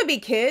would think it would be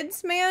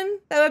kids, man,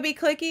 that would be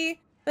cliquey.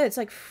 But it's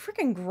like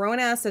frickin'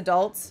 grown-ass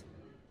adults.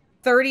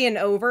 30 and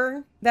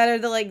over that are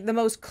the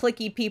most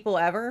cliquey people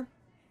ever.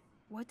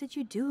 What did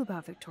you do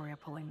about Victoria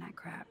pulling that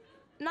crap?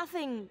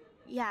 Nothing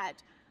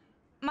yet.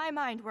 My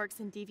mind works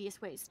in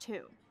devious ways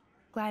too.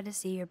 Glad to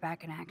see you're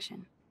back in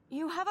action.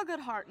 You have a good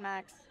heart,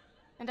 Max.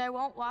 And I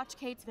won't watch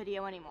Kate's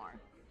video anymore.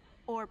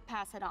 Or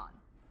pass it on.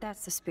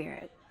 That's the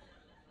spirit.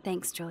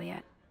 Thanks,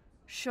 Juliet.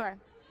 Sure.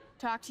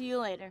 Talk to you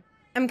later.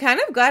 I'm kind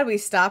of glad we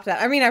stopped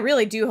that. I mean, I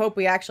really do hope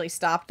we actually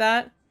stopped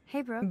that.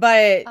 Hey, bro.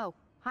 But Oh,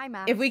 hi,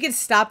 Max. if we could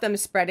stop them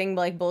spreading,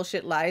 like,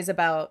 bullshit lies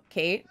about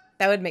Kate,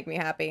 that would make me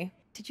happy.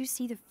 Did you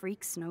see the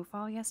freak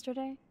snowfall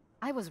yesterday?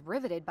 I was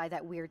riveted by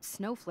that weird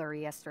snow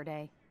flurry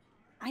yesterday.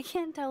 I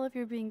can't tell if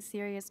you're being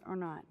serious or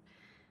not.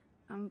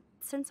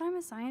 Since I'm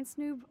a science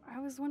noob, I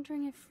was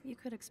wondering if you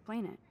could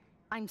explain it.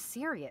 I'm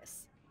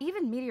serious.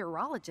 Even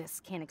meteorologists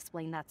can't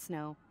explain that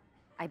snow.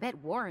 I bet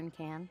Warren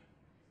can.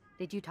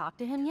 Did you talk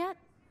to him yet?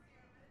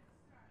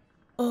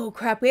 Oh,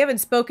 crap. We haven't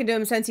spoken to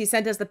him since he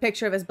sent us the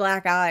picture of his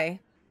black eye.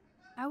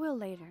 I will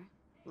later.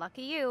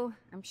 Lucky you.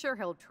 I'm sure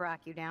he'll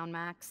track you down,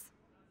 Max.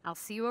 I'll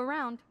see you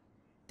around.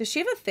 Does she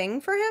have a thing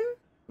for him?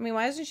 I mean,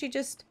 why doesn't she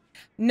just...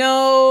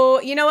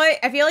 No, you know what?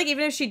 I feel like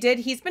even if she did,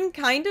 he's been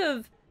kind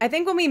of... I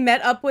think when we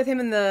met up with him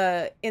in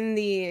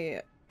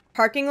the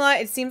parking lot,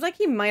 it seems like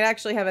he might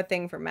actually have a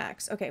thing for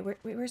Max. Okay,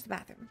 where's the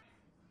bathroom?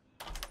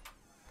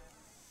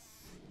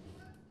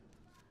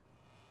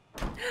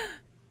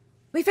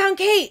 We found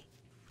Kate!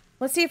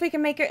 Let's see if we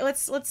can make her...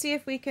 Let's see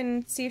if we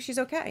can see if she's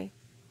okay.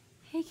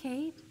 Hey,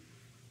 Kate.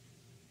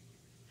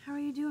 How are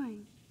you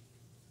doing?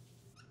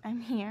 I'm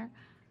here.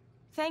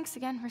 Thanks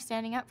again for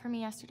standing up for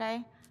me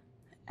yesterday.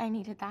 I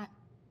needed that.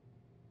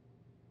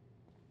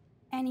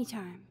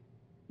 Anytime.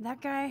 That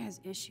guy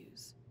has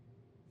issues.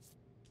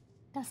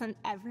 Doesn't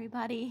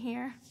everybody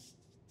here?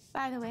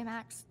 By the way,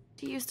 Max,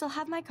 do you still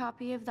have my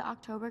copy of the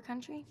October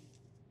Country?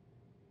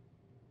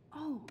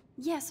 Oh,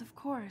 yes, of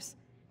course.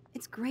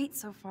 It's great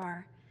so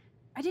far.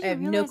 I didn't I have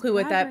realize no clue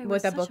what Bradbury that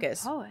was book such a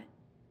is. poet.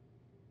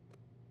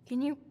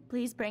 Can you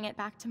please bring it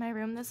back to my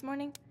room this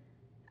morning?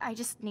 I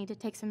just need to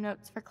take some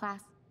notes for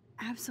class.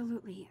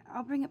 Absolutely.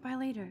 I'll bring it by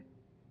later.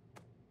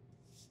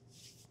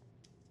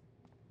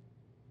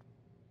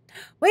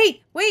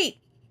 Wait!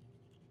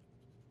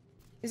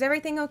 Is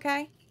everything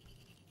okay?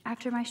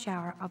 After my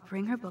shower, I'll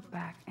bring her book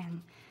back,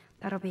 and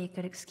that'll be a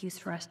good excuse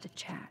for us to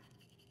chat.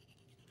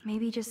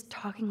 Maybe just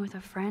talking with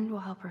a friend will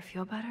help her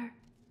feel better?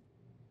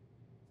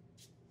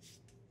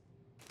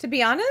 To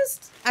be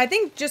honest, I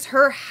think just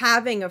her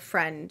having a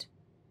friend.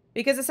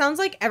 Because it sounds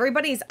like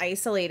everybody's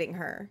isolating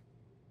her.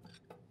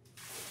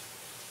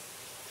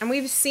 And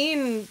we've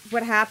seen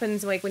what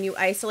happens like when you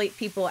isolate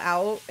people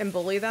out and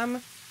bully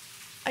them.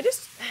 I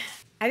just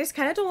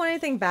kind of don't want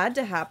anything bad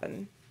to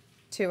happen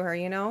to her,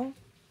 you know?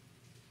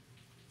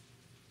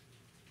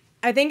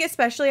 I think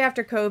especially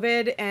after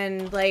COVID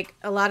and like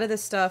a lot of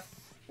this stuff.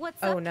 What's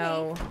Oh up,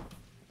 no. Kate?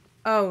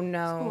 Oh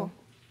no.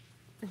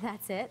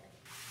 That's it?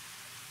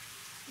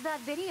 That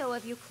video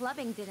of you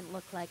clubbing didn't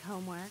look like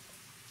homework.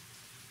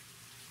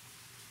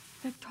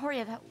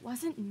 Victoria, that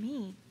wasn't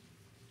me.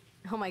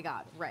 Oh my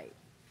god, right.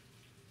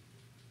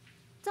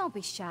 Don't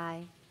be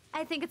shy.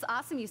 I think it's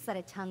awesome you set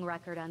a tongue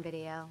record on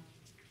video.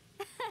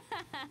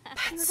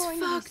 You're going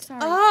to be fucked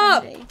sorry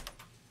up. someday.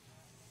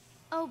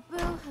 Oh,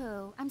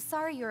 boo-hoo. I'm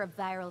sorry you're a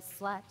viral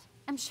slut.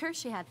 I'm sure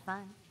she had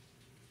fun.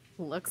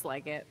 Looks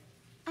like it.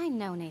 I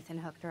know Nathan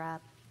hooked her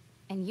up.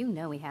 And you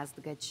know he has the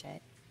good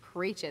shit.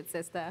 Preach it,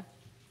 sister.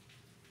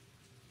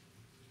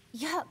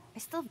 Yup, I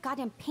still have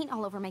goddamn paint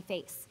all over my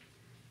face.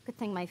 Good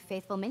thing my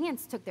faithful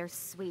minions took their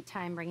sweet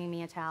time bringing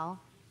me a towel.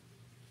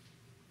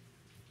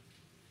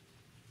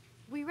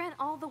 We ran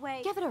all the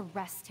way. Give it a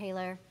rest,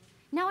 Taylor.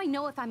 Now I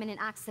know if I'm in an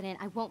accident,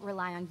 I won't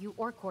rely on you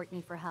or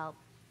Courtney for help.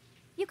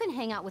 You can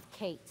hang out with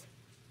Kate.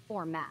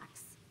 Or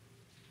Max.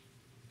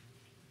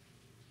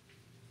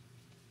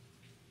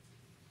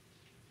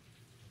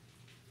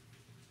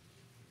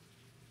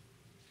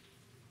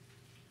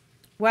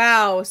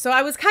 Wow, so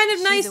I was kind of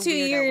She's nice a to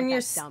you weirdo and with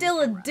you're that dumb still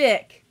a camera.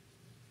 dick.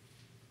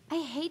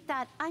 I hate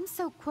that I'm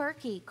so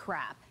quirky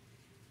crap.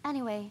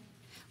 Anyway,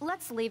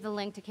 let's leave the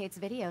link to Kate's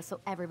video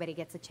so everybody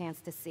gets a chance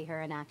to see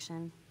her in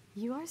action.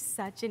 You are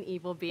such an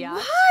evil biatch.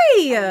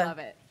 Why? I love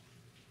it.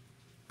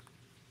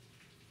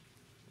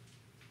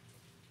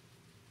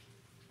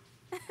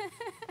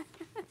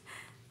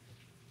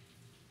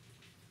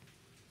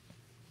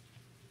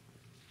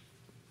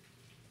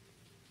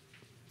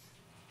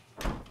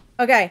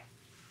 Okay.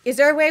 Is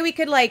there a way we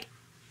could, like,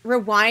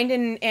 rewind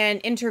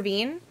and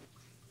intervene?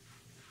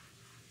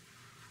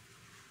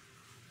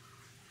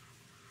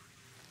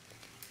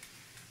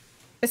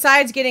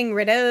 Besides getting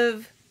rid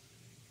of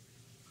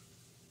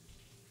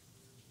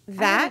I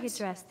that? gotta get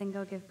dressed, then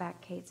go give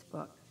back Kate's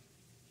book.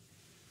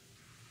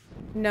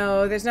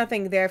 No, there's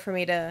nothing there for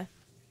me to...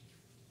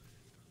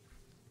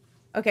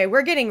 Okay,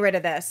 we're getting rid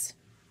of this.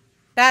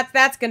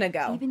 That's gonna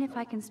go. Even if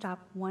I can stop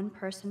one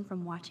person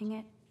from watching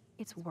it,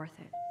 it's worth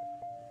it.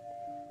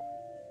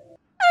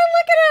 Oh,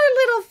 look at our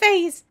little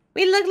face.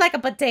 We look like a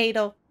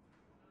potato.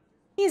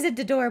 He's an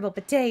adorable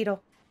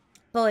potato.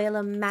 Boil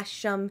 'em,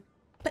 mash 'em,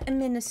 Put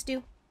him in a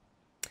stew.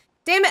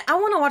 Damn it, I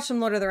want to watch some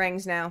Lord of the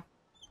Rings now.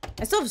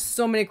 I still have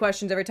so many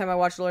questions every time I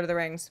watch Lord of the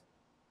Rings.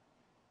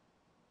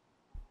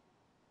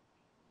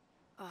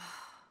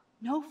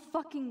 No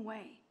fucking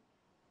way.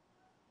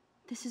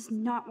 This is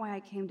not why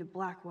I came to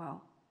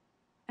Blackwell.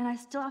 And I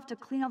still have to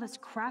clean all this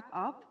crap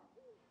up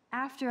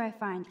after I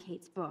find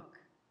Kate's book.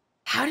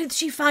 How did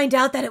she find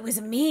out that it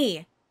was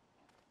me?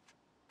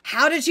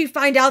 How did she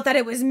find out that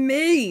it was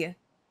me?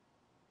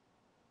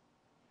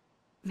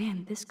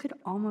 Man, this could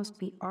almost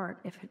be art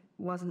if it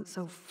wasn't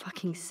so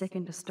fucking sick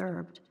and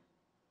disturbed.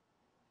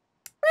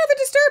 Rather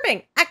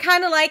disturbing. I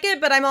kind of like it,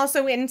 but I'm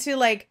also into,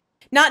 like,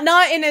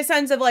 not in a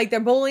sense of, like, they're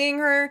bullying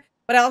her,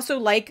 but I also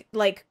like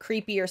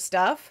creepier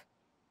stuff.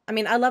 I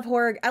mean, I love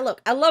horror. I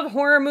love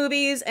horror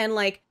movies and,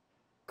 like,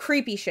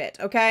 creepy shit,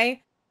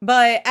 okay?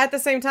 But at the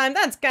same time,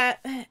 that's kind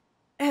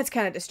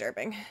of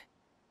disturbing.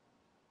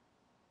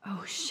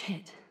 Oh,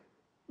 shit.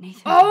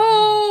 Nathan.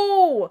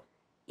 Oh!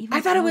 Even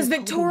I thought it was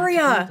Chloe told him not to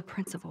Victoria. go to the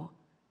principal.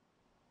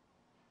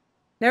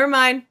 Never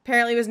mind.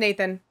 Apparently it was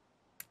Nathan.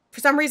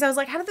 For some reason, I was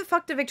like, how did the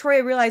fuck did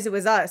Victoria realize it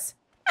was us?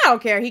 I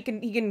don't care. He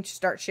can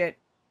start shit.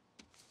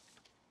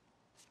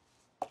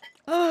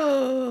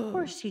 Of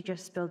course she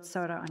just spilled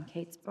soda on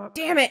Kate's book.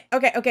 Damn it.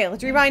 Okay,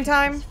 let's rewind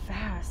time. It's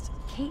fast.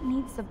 Kate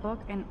needs the book,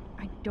 and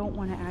I don't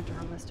want to add to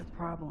her list of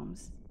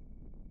problems.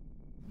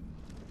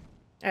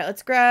 All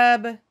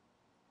right,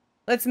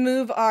 let's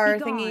move our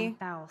Be thingy. gone,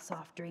 foul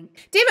soft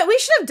drink. Damn it, we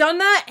should have done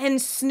that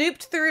and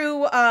snooped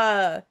through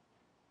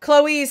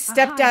Chloe's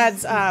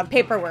stepdad's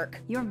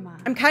paperwork. You're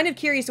mine. I'm kind of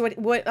curious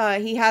what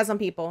he has on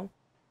people.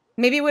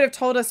 Maybe it would have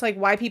told us, like,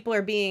 why people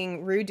are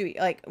being rude to,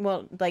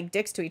 like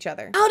dicks to each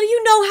other. How do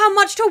you know how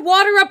much to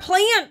water a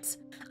plant?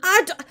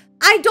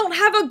 I don't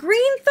have a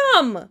green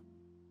thumb.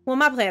 Well,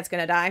 my plant's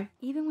gonna die.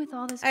 Even with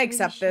all this I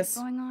accept crazy shit this.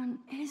 going on,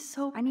 it is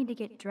so... I need to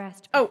get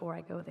dressed Oh. before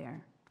I go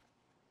there.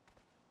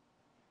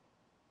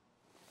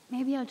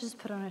 Maybe I'll just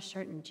put on a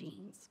shirt and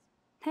jeans.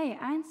 Hey,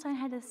 Einstein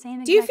had the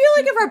same. Do you feel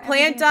like suit if our for every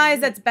plant day of the dies,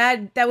 week. that's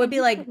bad? That would And be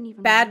he like couldn't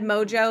even bad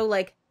remember. mojo,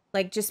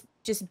 like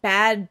just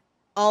bad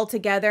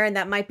altogether, and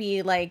that might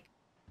be like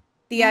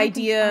the Now I can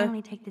idea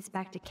finally take this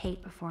back to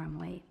Kate before I'm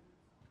late.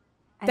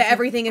 As that if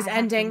everything is I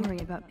have to ending. worry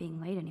about being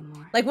late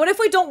anymore. Like, what if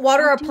we don't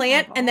water I a do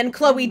plant have and all then the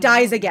Chloe time in the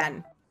dies world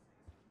again?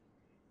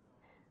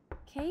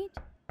 Kate,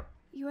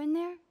 you in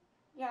there?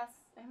 Yes,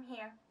 I'm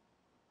here.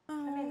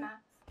 I'm in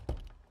Max.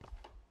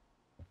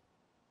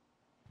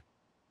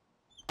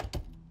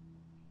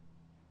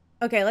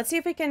 Okay, let's see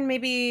if we can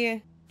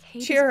maybe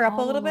Kate cheer is her up a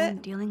all little alone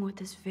bit. dealing with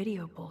this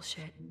video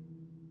bullshit.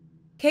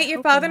 Kate, your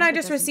hope the father and I mother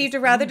just doesn't received a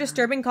disown rather her.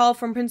 disturbing call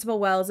from Principal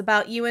Wells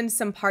about you and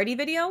some party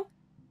video.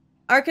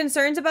 Our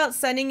concerns about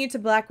sending you to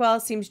Blackwell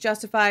seems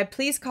justified.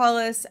 Please call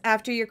us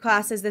after your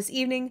classes this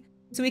evening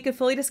so we can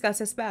fully discuss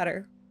this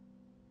matter.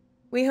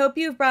 We hope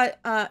you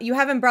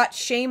haven't brought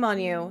shame on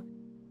you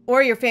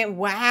or your fam.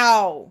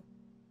 Wow.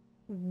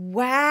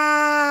 Wow.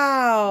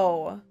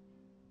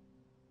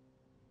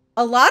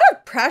 A lot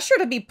of pressure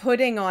to be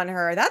putting on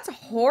her. That's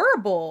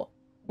horrible.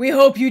 We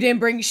hope you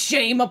didn't bring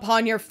shame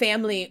upon your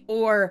family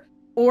or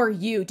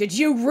you. Did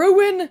you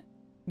ruin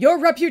your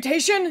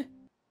reputation?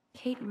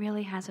 Kate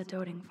really has a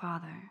doting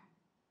father.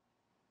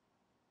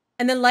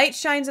 And the light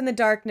shines in the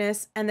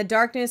darkness, and the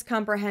darkness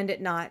comprehend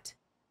it not.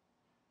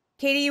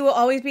 Katie, you will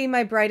always be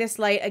my brightest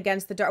light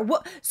against the dark.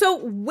 So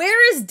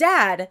where is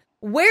Dad?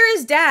 Where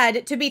is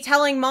Dad to be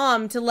telling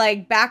Mom to,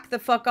 like, back the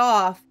fuck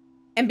off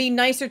and be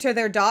nicer to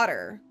their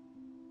daughter?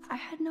 I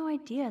had no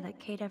idea that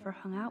Kate ever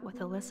hung out with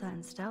Alyssa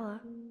and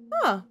Stella.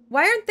 Huh.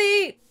 Why aren't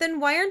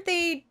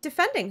they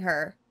defending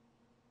her?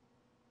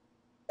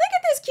 Look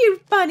at this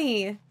cute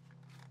bunny.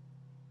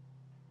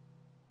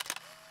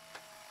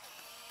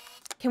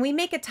 Can we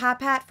make a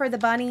top hat for the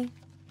bunny?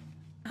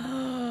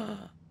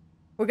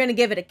 We're going to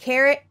give it a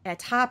carrot, a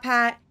top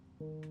hat,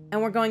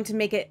 and we're going to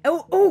make it...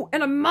 Oh,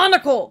 and a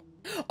monocle!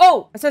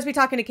 Oh, I'm supposed to be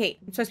talking to Kate.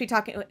 I'm supposed to be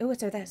talking... Oh,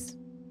 what's this?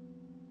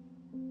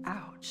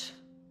 Ouch.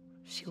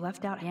 She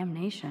left out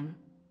damnation.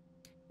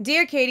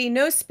 Dear Katie,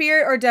 no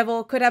spirit or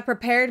devil could have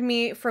prepared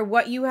me for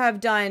what you have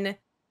done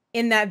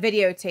in that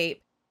videotape.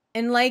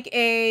 And like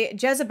a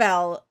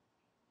Jezebel,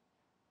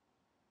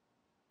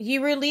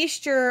 you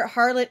released your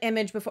harlot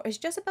image before. Is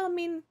Jezebel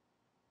mean?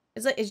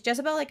 Is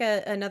Jezebel like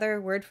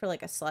another word for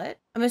like a slut?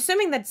 I'm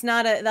assuming that's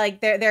not a, like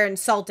they're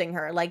insulting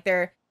her. Like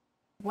they're,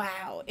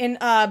 wow. In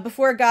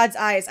before God's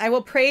eyes, I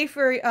will pray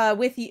for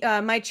with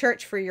my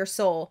church for your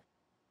soul.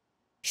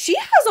 She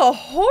has a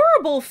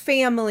horrible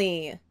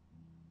family.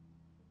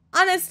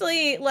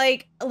 Honestly,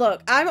 like,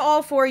 look, I'm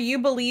all for you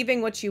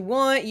believing what you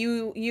want.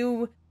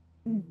 You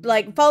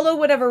like follow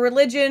whatever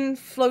religion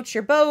floats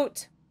your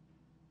boat,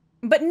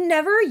 but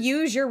never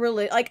use your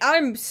religion. Like,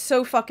 I'm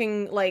so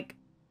fucking like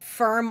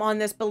firm on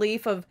this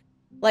belief of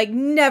like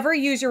never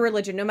use your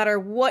religion, no matter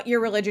what your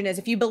religion is.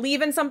 If you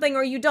believe in something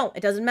or you don't,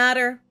 it doesn't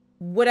matter.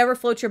 Whatever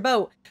floats your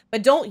boat,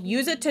 but don't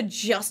use it to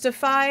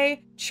justify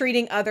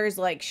treating others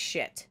like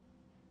shit.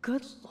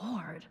 Good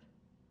lord.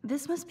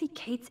 This must be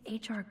Kate's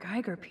H.R.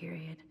 Geiger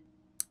period.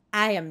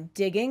 I am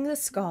digging the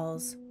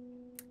skulls.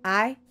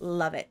 I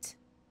love it.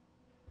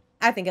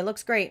 I think it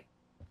looks great.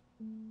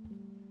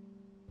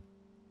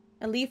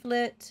 A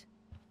leaflet.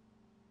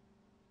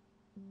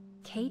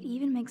 Kate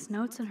even makes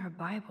notes in her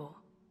Bible.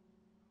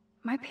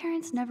 My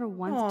parents never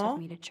once Aw. took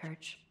me to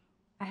church.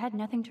 I had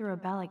nothing to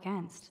rebel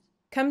against.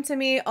 Come to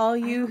me, all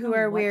you don't who know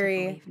are what to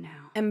weary believe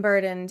now. and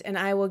burdened, and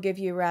I will give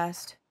you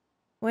rest.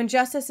 When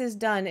justice is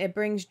done, it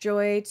brings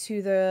joy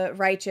to the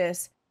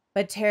righteous,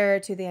 but terror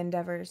to the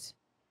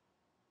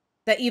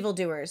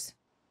evildoers.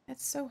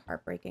 That's so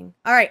heartbreaking.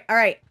 All right, all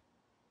right.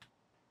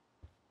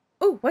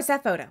 Ooh, what's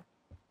that photo?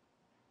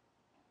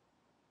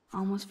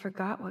 Almost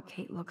forgot what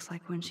Kate looks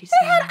like when she's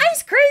They had smiling.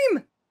 ice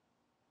cream!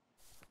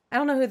 I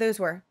don't know who those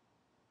were.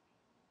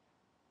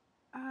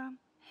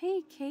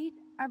 Hey, Kate,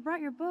 I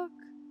brought your book.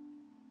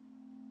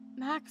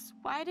 Max,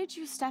 why did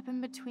you step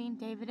in between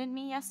David and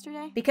me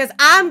yesterday? Because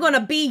I'm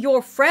gonna be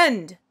your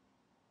friend.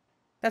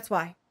 That's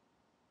why.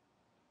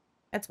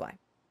 That's why.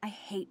 I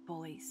hate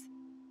bullies.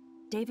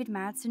 David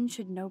Madsen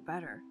should know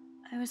better.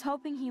 I was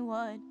hoping he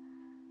would.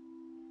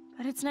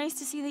 But it's nice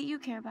to see that you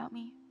care about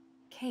me.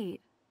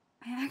 Kate,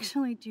 I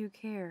actually do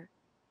care.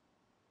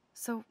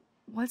 So,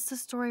 what's the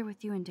story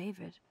with you and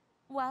David?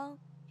 Well,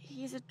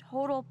 he's a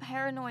total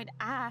paranoid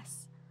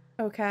ass.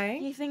 Okay.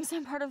 He thinks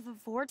I'm part of the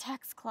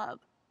Vortex Club.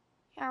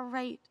 Yeah,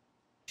 right.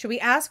 Should we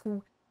ask?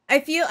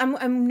 I feel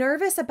I'm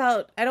nervous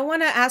about. I don't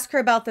want to ask her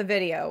about the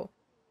video.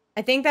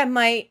 I think that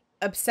might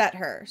upset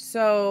her.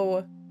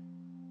 So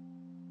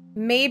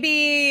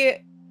maybe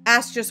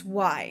ask just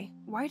why.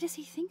 Why does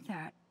he think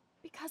that?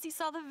 Because he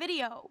saw the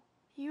video.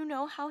 You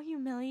know how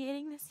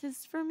humiliating this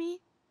is for me?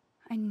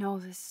 I know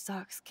this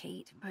sucks,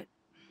 Kate, but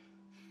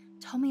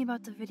tell me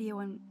about the video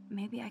and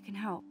maybe I can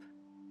help.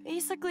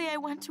 Basically, I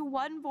went to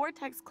one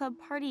Vortex Club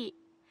party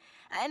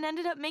and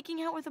ended up making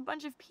out with a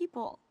bunch of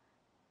people.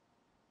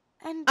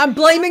 And I'm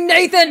blaming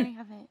Nathan! memory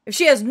of it. If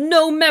she has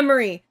no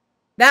memory,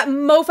 that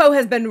mofo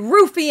has been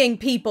roofying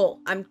people.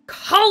 I'm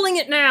calling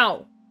it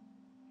now.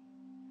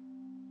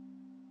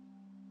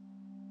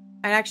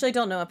 I actually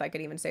don't know if I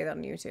could even say that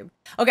on YouTube.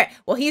 Okay,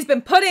 well, he's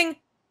been putting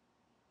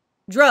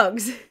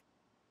drugs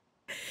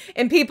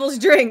in people's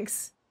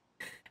drinks.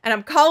 And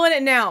I'm calling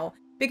it now.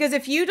 Because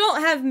if you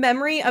don't have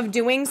memory of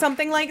doing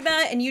something like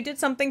that, and you did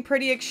something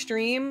pretty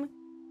extreme,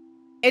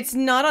 it's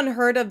not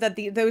unheard of that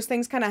those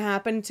things kind of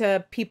happen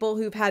to people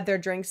who've had their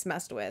drinks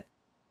messed with.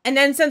 And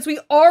then since we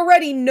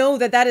already know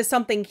that that is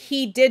something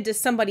he did to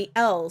somebody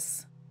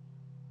else,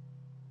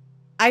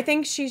 I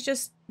think she's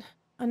just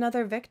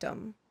another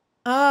victim.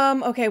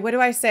 Okay, what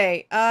do I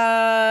say?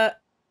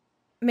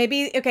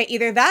 Maybe, okay,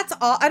 either that's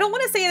all. I don't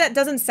want to say that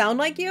doesn't sound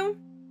like you.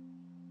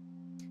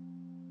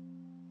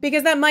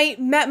 Because that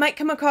might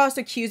come across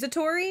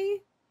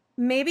accusatory.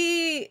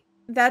 Maybe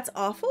that's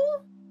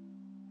awful?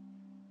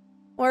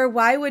 Or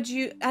why would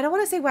you... I don't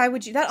want to say why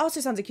would you... That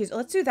also sounds accusatory.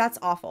 Let's do that's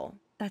awful.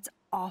 That's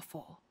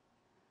awful.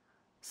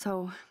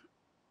 So,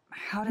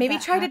 how did Maybe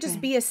that try happen? to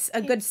just be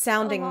a good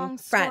sounding a long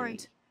friend.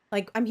 story.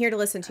 Like, I'm here to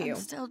listen to you.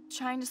 I'm still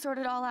trying to sort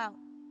it all out.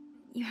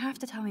 You have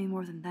to tell me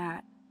more than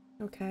that.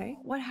 Okay.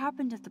 What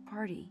happened at the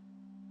party?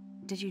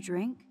 Did you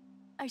drink?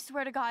 I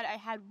swear to God, I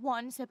had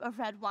one sip of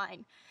red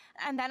wine,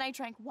 and then I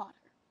drank water.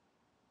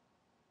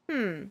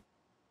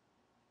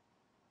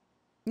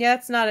 Yeah,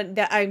 that's not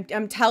a...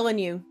 I'm telling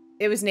you,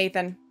 it was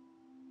Nathan.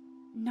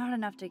 Not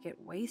enough to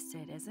get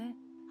wasted, is it?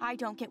 I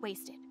don't get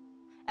wasted.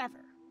 Ever.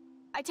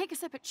 I take a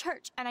sip at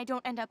church, and I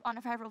don't end up on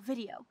a viral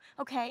video,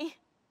 okay?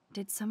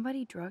 Did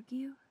somebody drug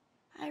you?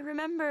 I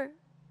remember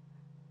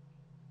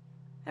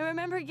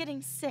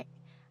getting sick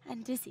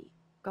and dizzy.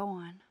 Go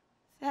on.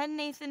 Then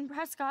Nathan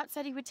Prescott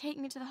said he would take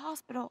me to the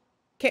hospital.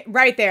 Okay,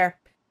 right there.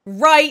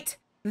 Right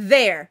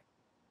there.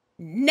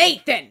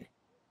 Nathan!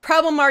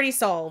 Problem already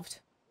solved.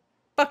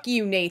 Fuck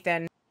you,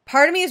 Nathan.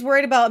 Part of me is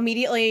worried about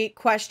immediately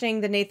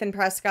questioning the Nathan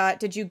Prescott.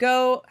 Did you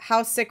go?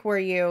 How sick were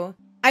you?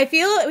 I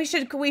feel that we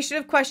should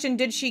have questioned,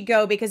 did she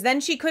go? Because then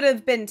she could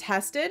have been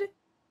tested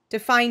to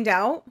find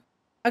out.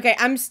 Okay,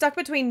 I'm stuck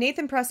between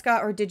Nathan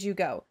Prescott or did you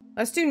go?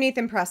 Let's do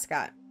Nathan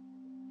Prescott.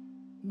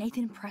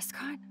 Nathan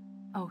Prescott?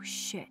 Oh,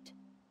 shit.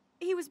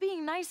 He was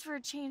being nice for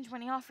a change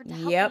when he offered to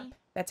help Yep, me.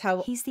 that's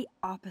how... He's the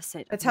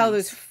opposite. That's of how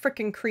nice. those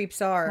frickin'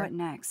 creeps are. What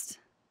next?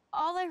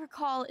 All I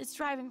recall is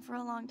driving for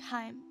a long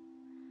time.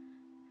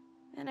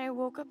 Then I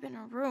woke up in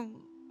a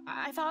room.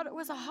 I thought it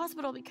was a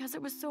hospital because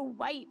it was so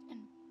white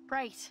and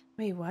bright.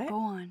 Wait, what? Go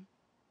on.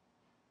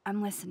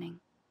 I'm listening.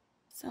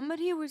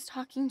 Somebody was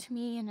talking to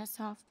me in a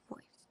soft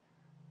voice.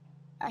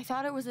 I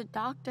thought it was a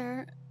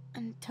doctor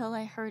until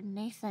I heard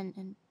Nathan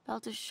and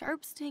felt a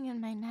sharp sting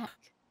in my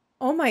neck.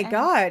 Oh my And-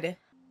 god.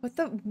 What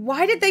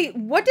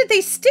did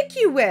they stick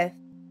you with?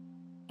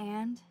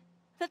 And?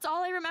 That's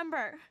all I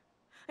remember.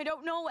 I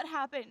don't know what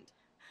happened.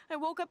 I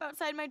woke up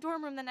outside my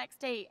dorm room the next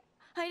day.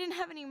 I didn't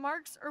have any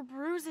marks or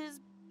bruises,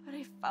 but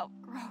I felt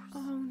gross.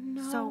 Oh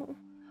no. So,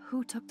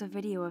 who took the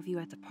video of you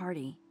at the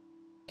party?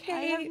 I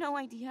have Kate. no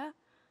idea.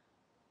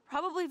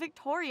 Probably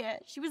Victoria.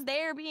 She was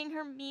there being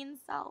her mean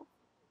self.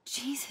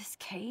 Jesus,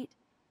 Kate.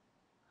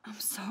 I'm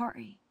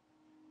sorry.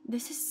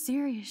 This is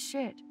serious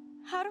shit.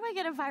 How do I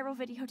get a viral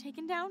video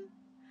taken down?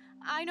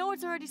 I know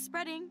it's already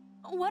spreading.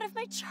 What if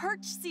my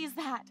church sees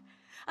that?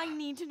 I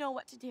need to know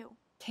what to do.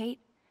 Kate,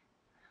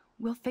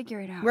 we'll figure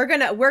it out. We're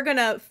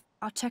gonna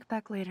I'll check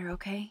back later,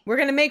 okay? We're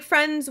gonna make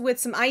friends with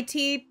some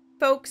IT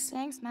folks,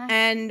 Thanks, Max.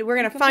 and we're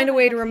gonna You can find a put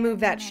way my to book remove in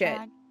that my shit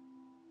bag.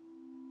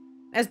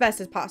 as best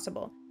as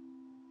possible.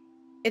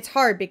 It's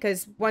hard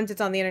because once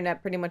it's on the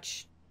internet, pretty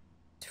much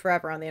it's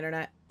forever on the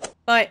internet.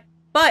 But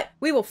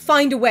we will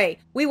find a way.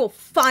 We will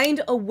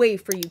find a way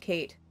for you,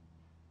 Kate.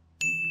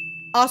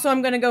 Also,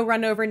 I'm gonna go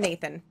run over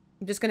Nathan.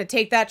 I'm just gonna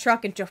take that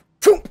truck and just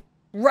poof,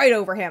 right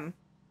over him.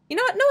 You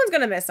know what? No one's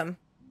gonna miss him.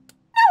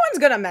 No one's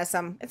gonna miss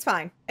him. It's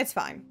fine. It's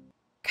fine.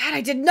 God,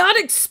 I did not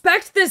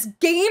expect this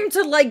game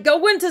to, like,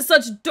 go into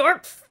such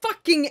dark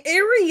fucking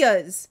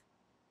areas.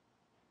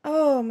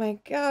 Oh my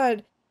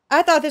god.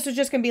 I thought this was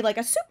just gonna be like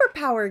a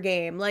superpower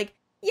game. Like,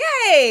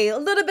 yay! A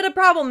little bit of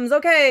problems.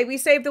 Okay, we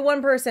saved the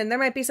one person. There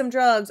might be some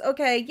drugs.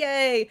 Okay,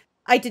 yay!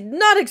 I did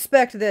not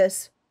expect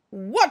this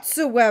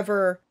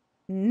whatsoever.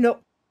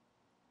 Nope.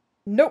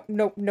 Nope,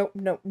 nope, nope,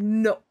 nope,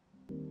 nope.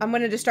 I'm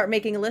gonna just start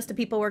making a list of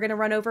people we're gonna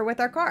run over with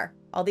our car.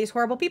 All these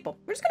horrible people.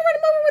 We're just gonna run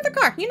them over with the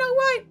car. You know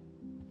what?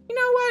 You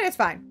know what? It's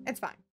fine. It's fine.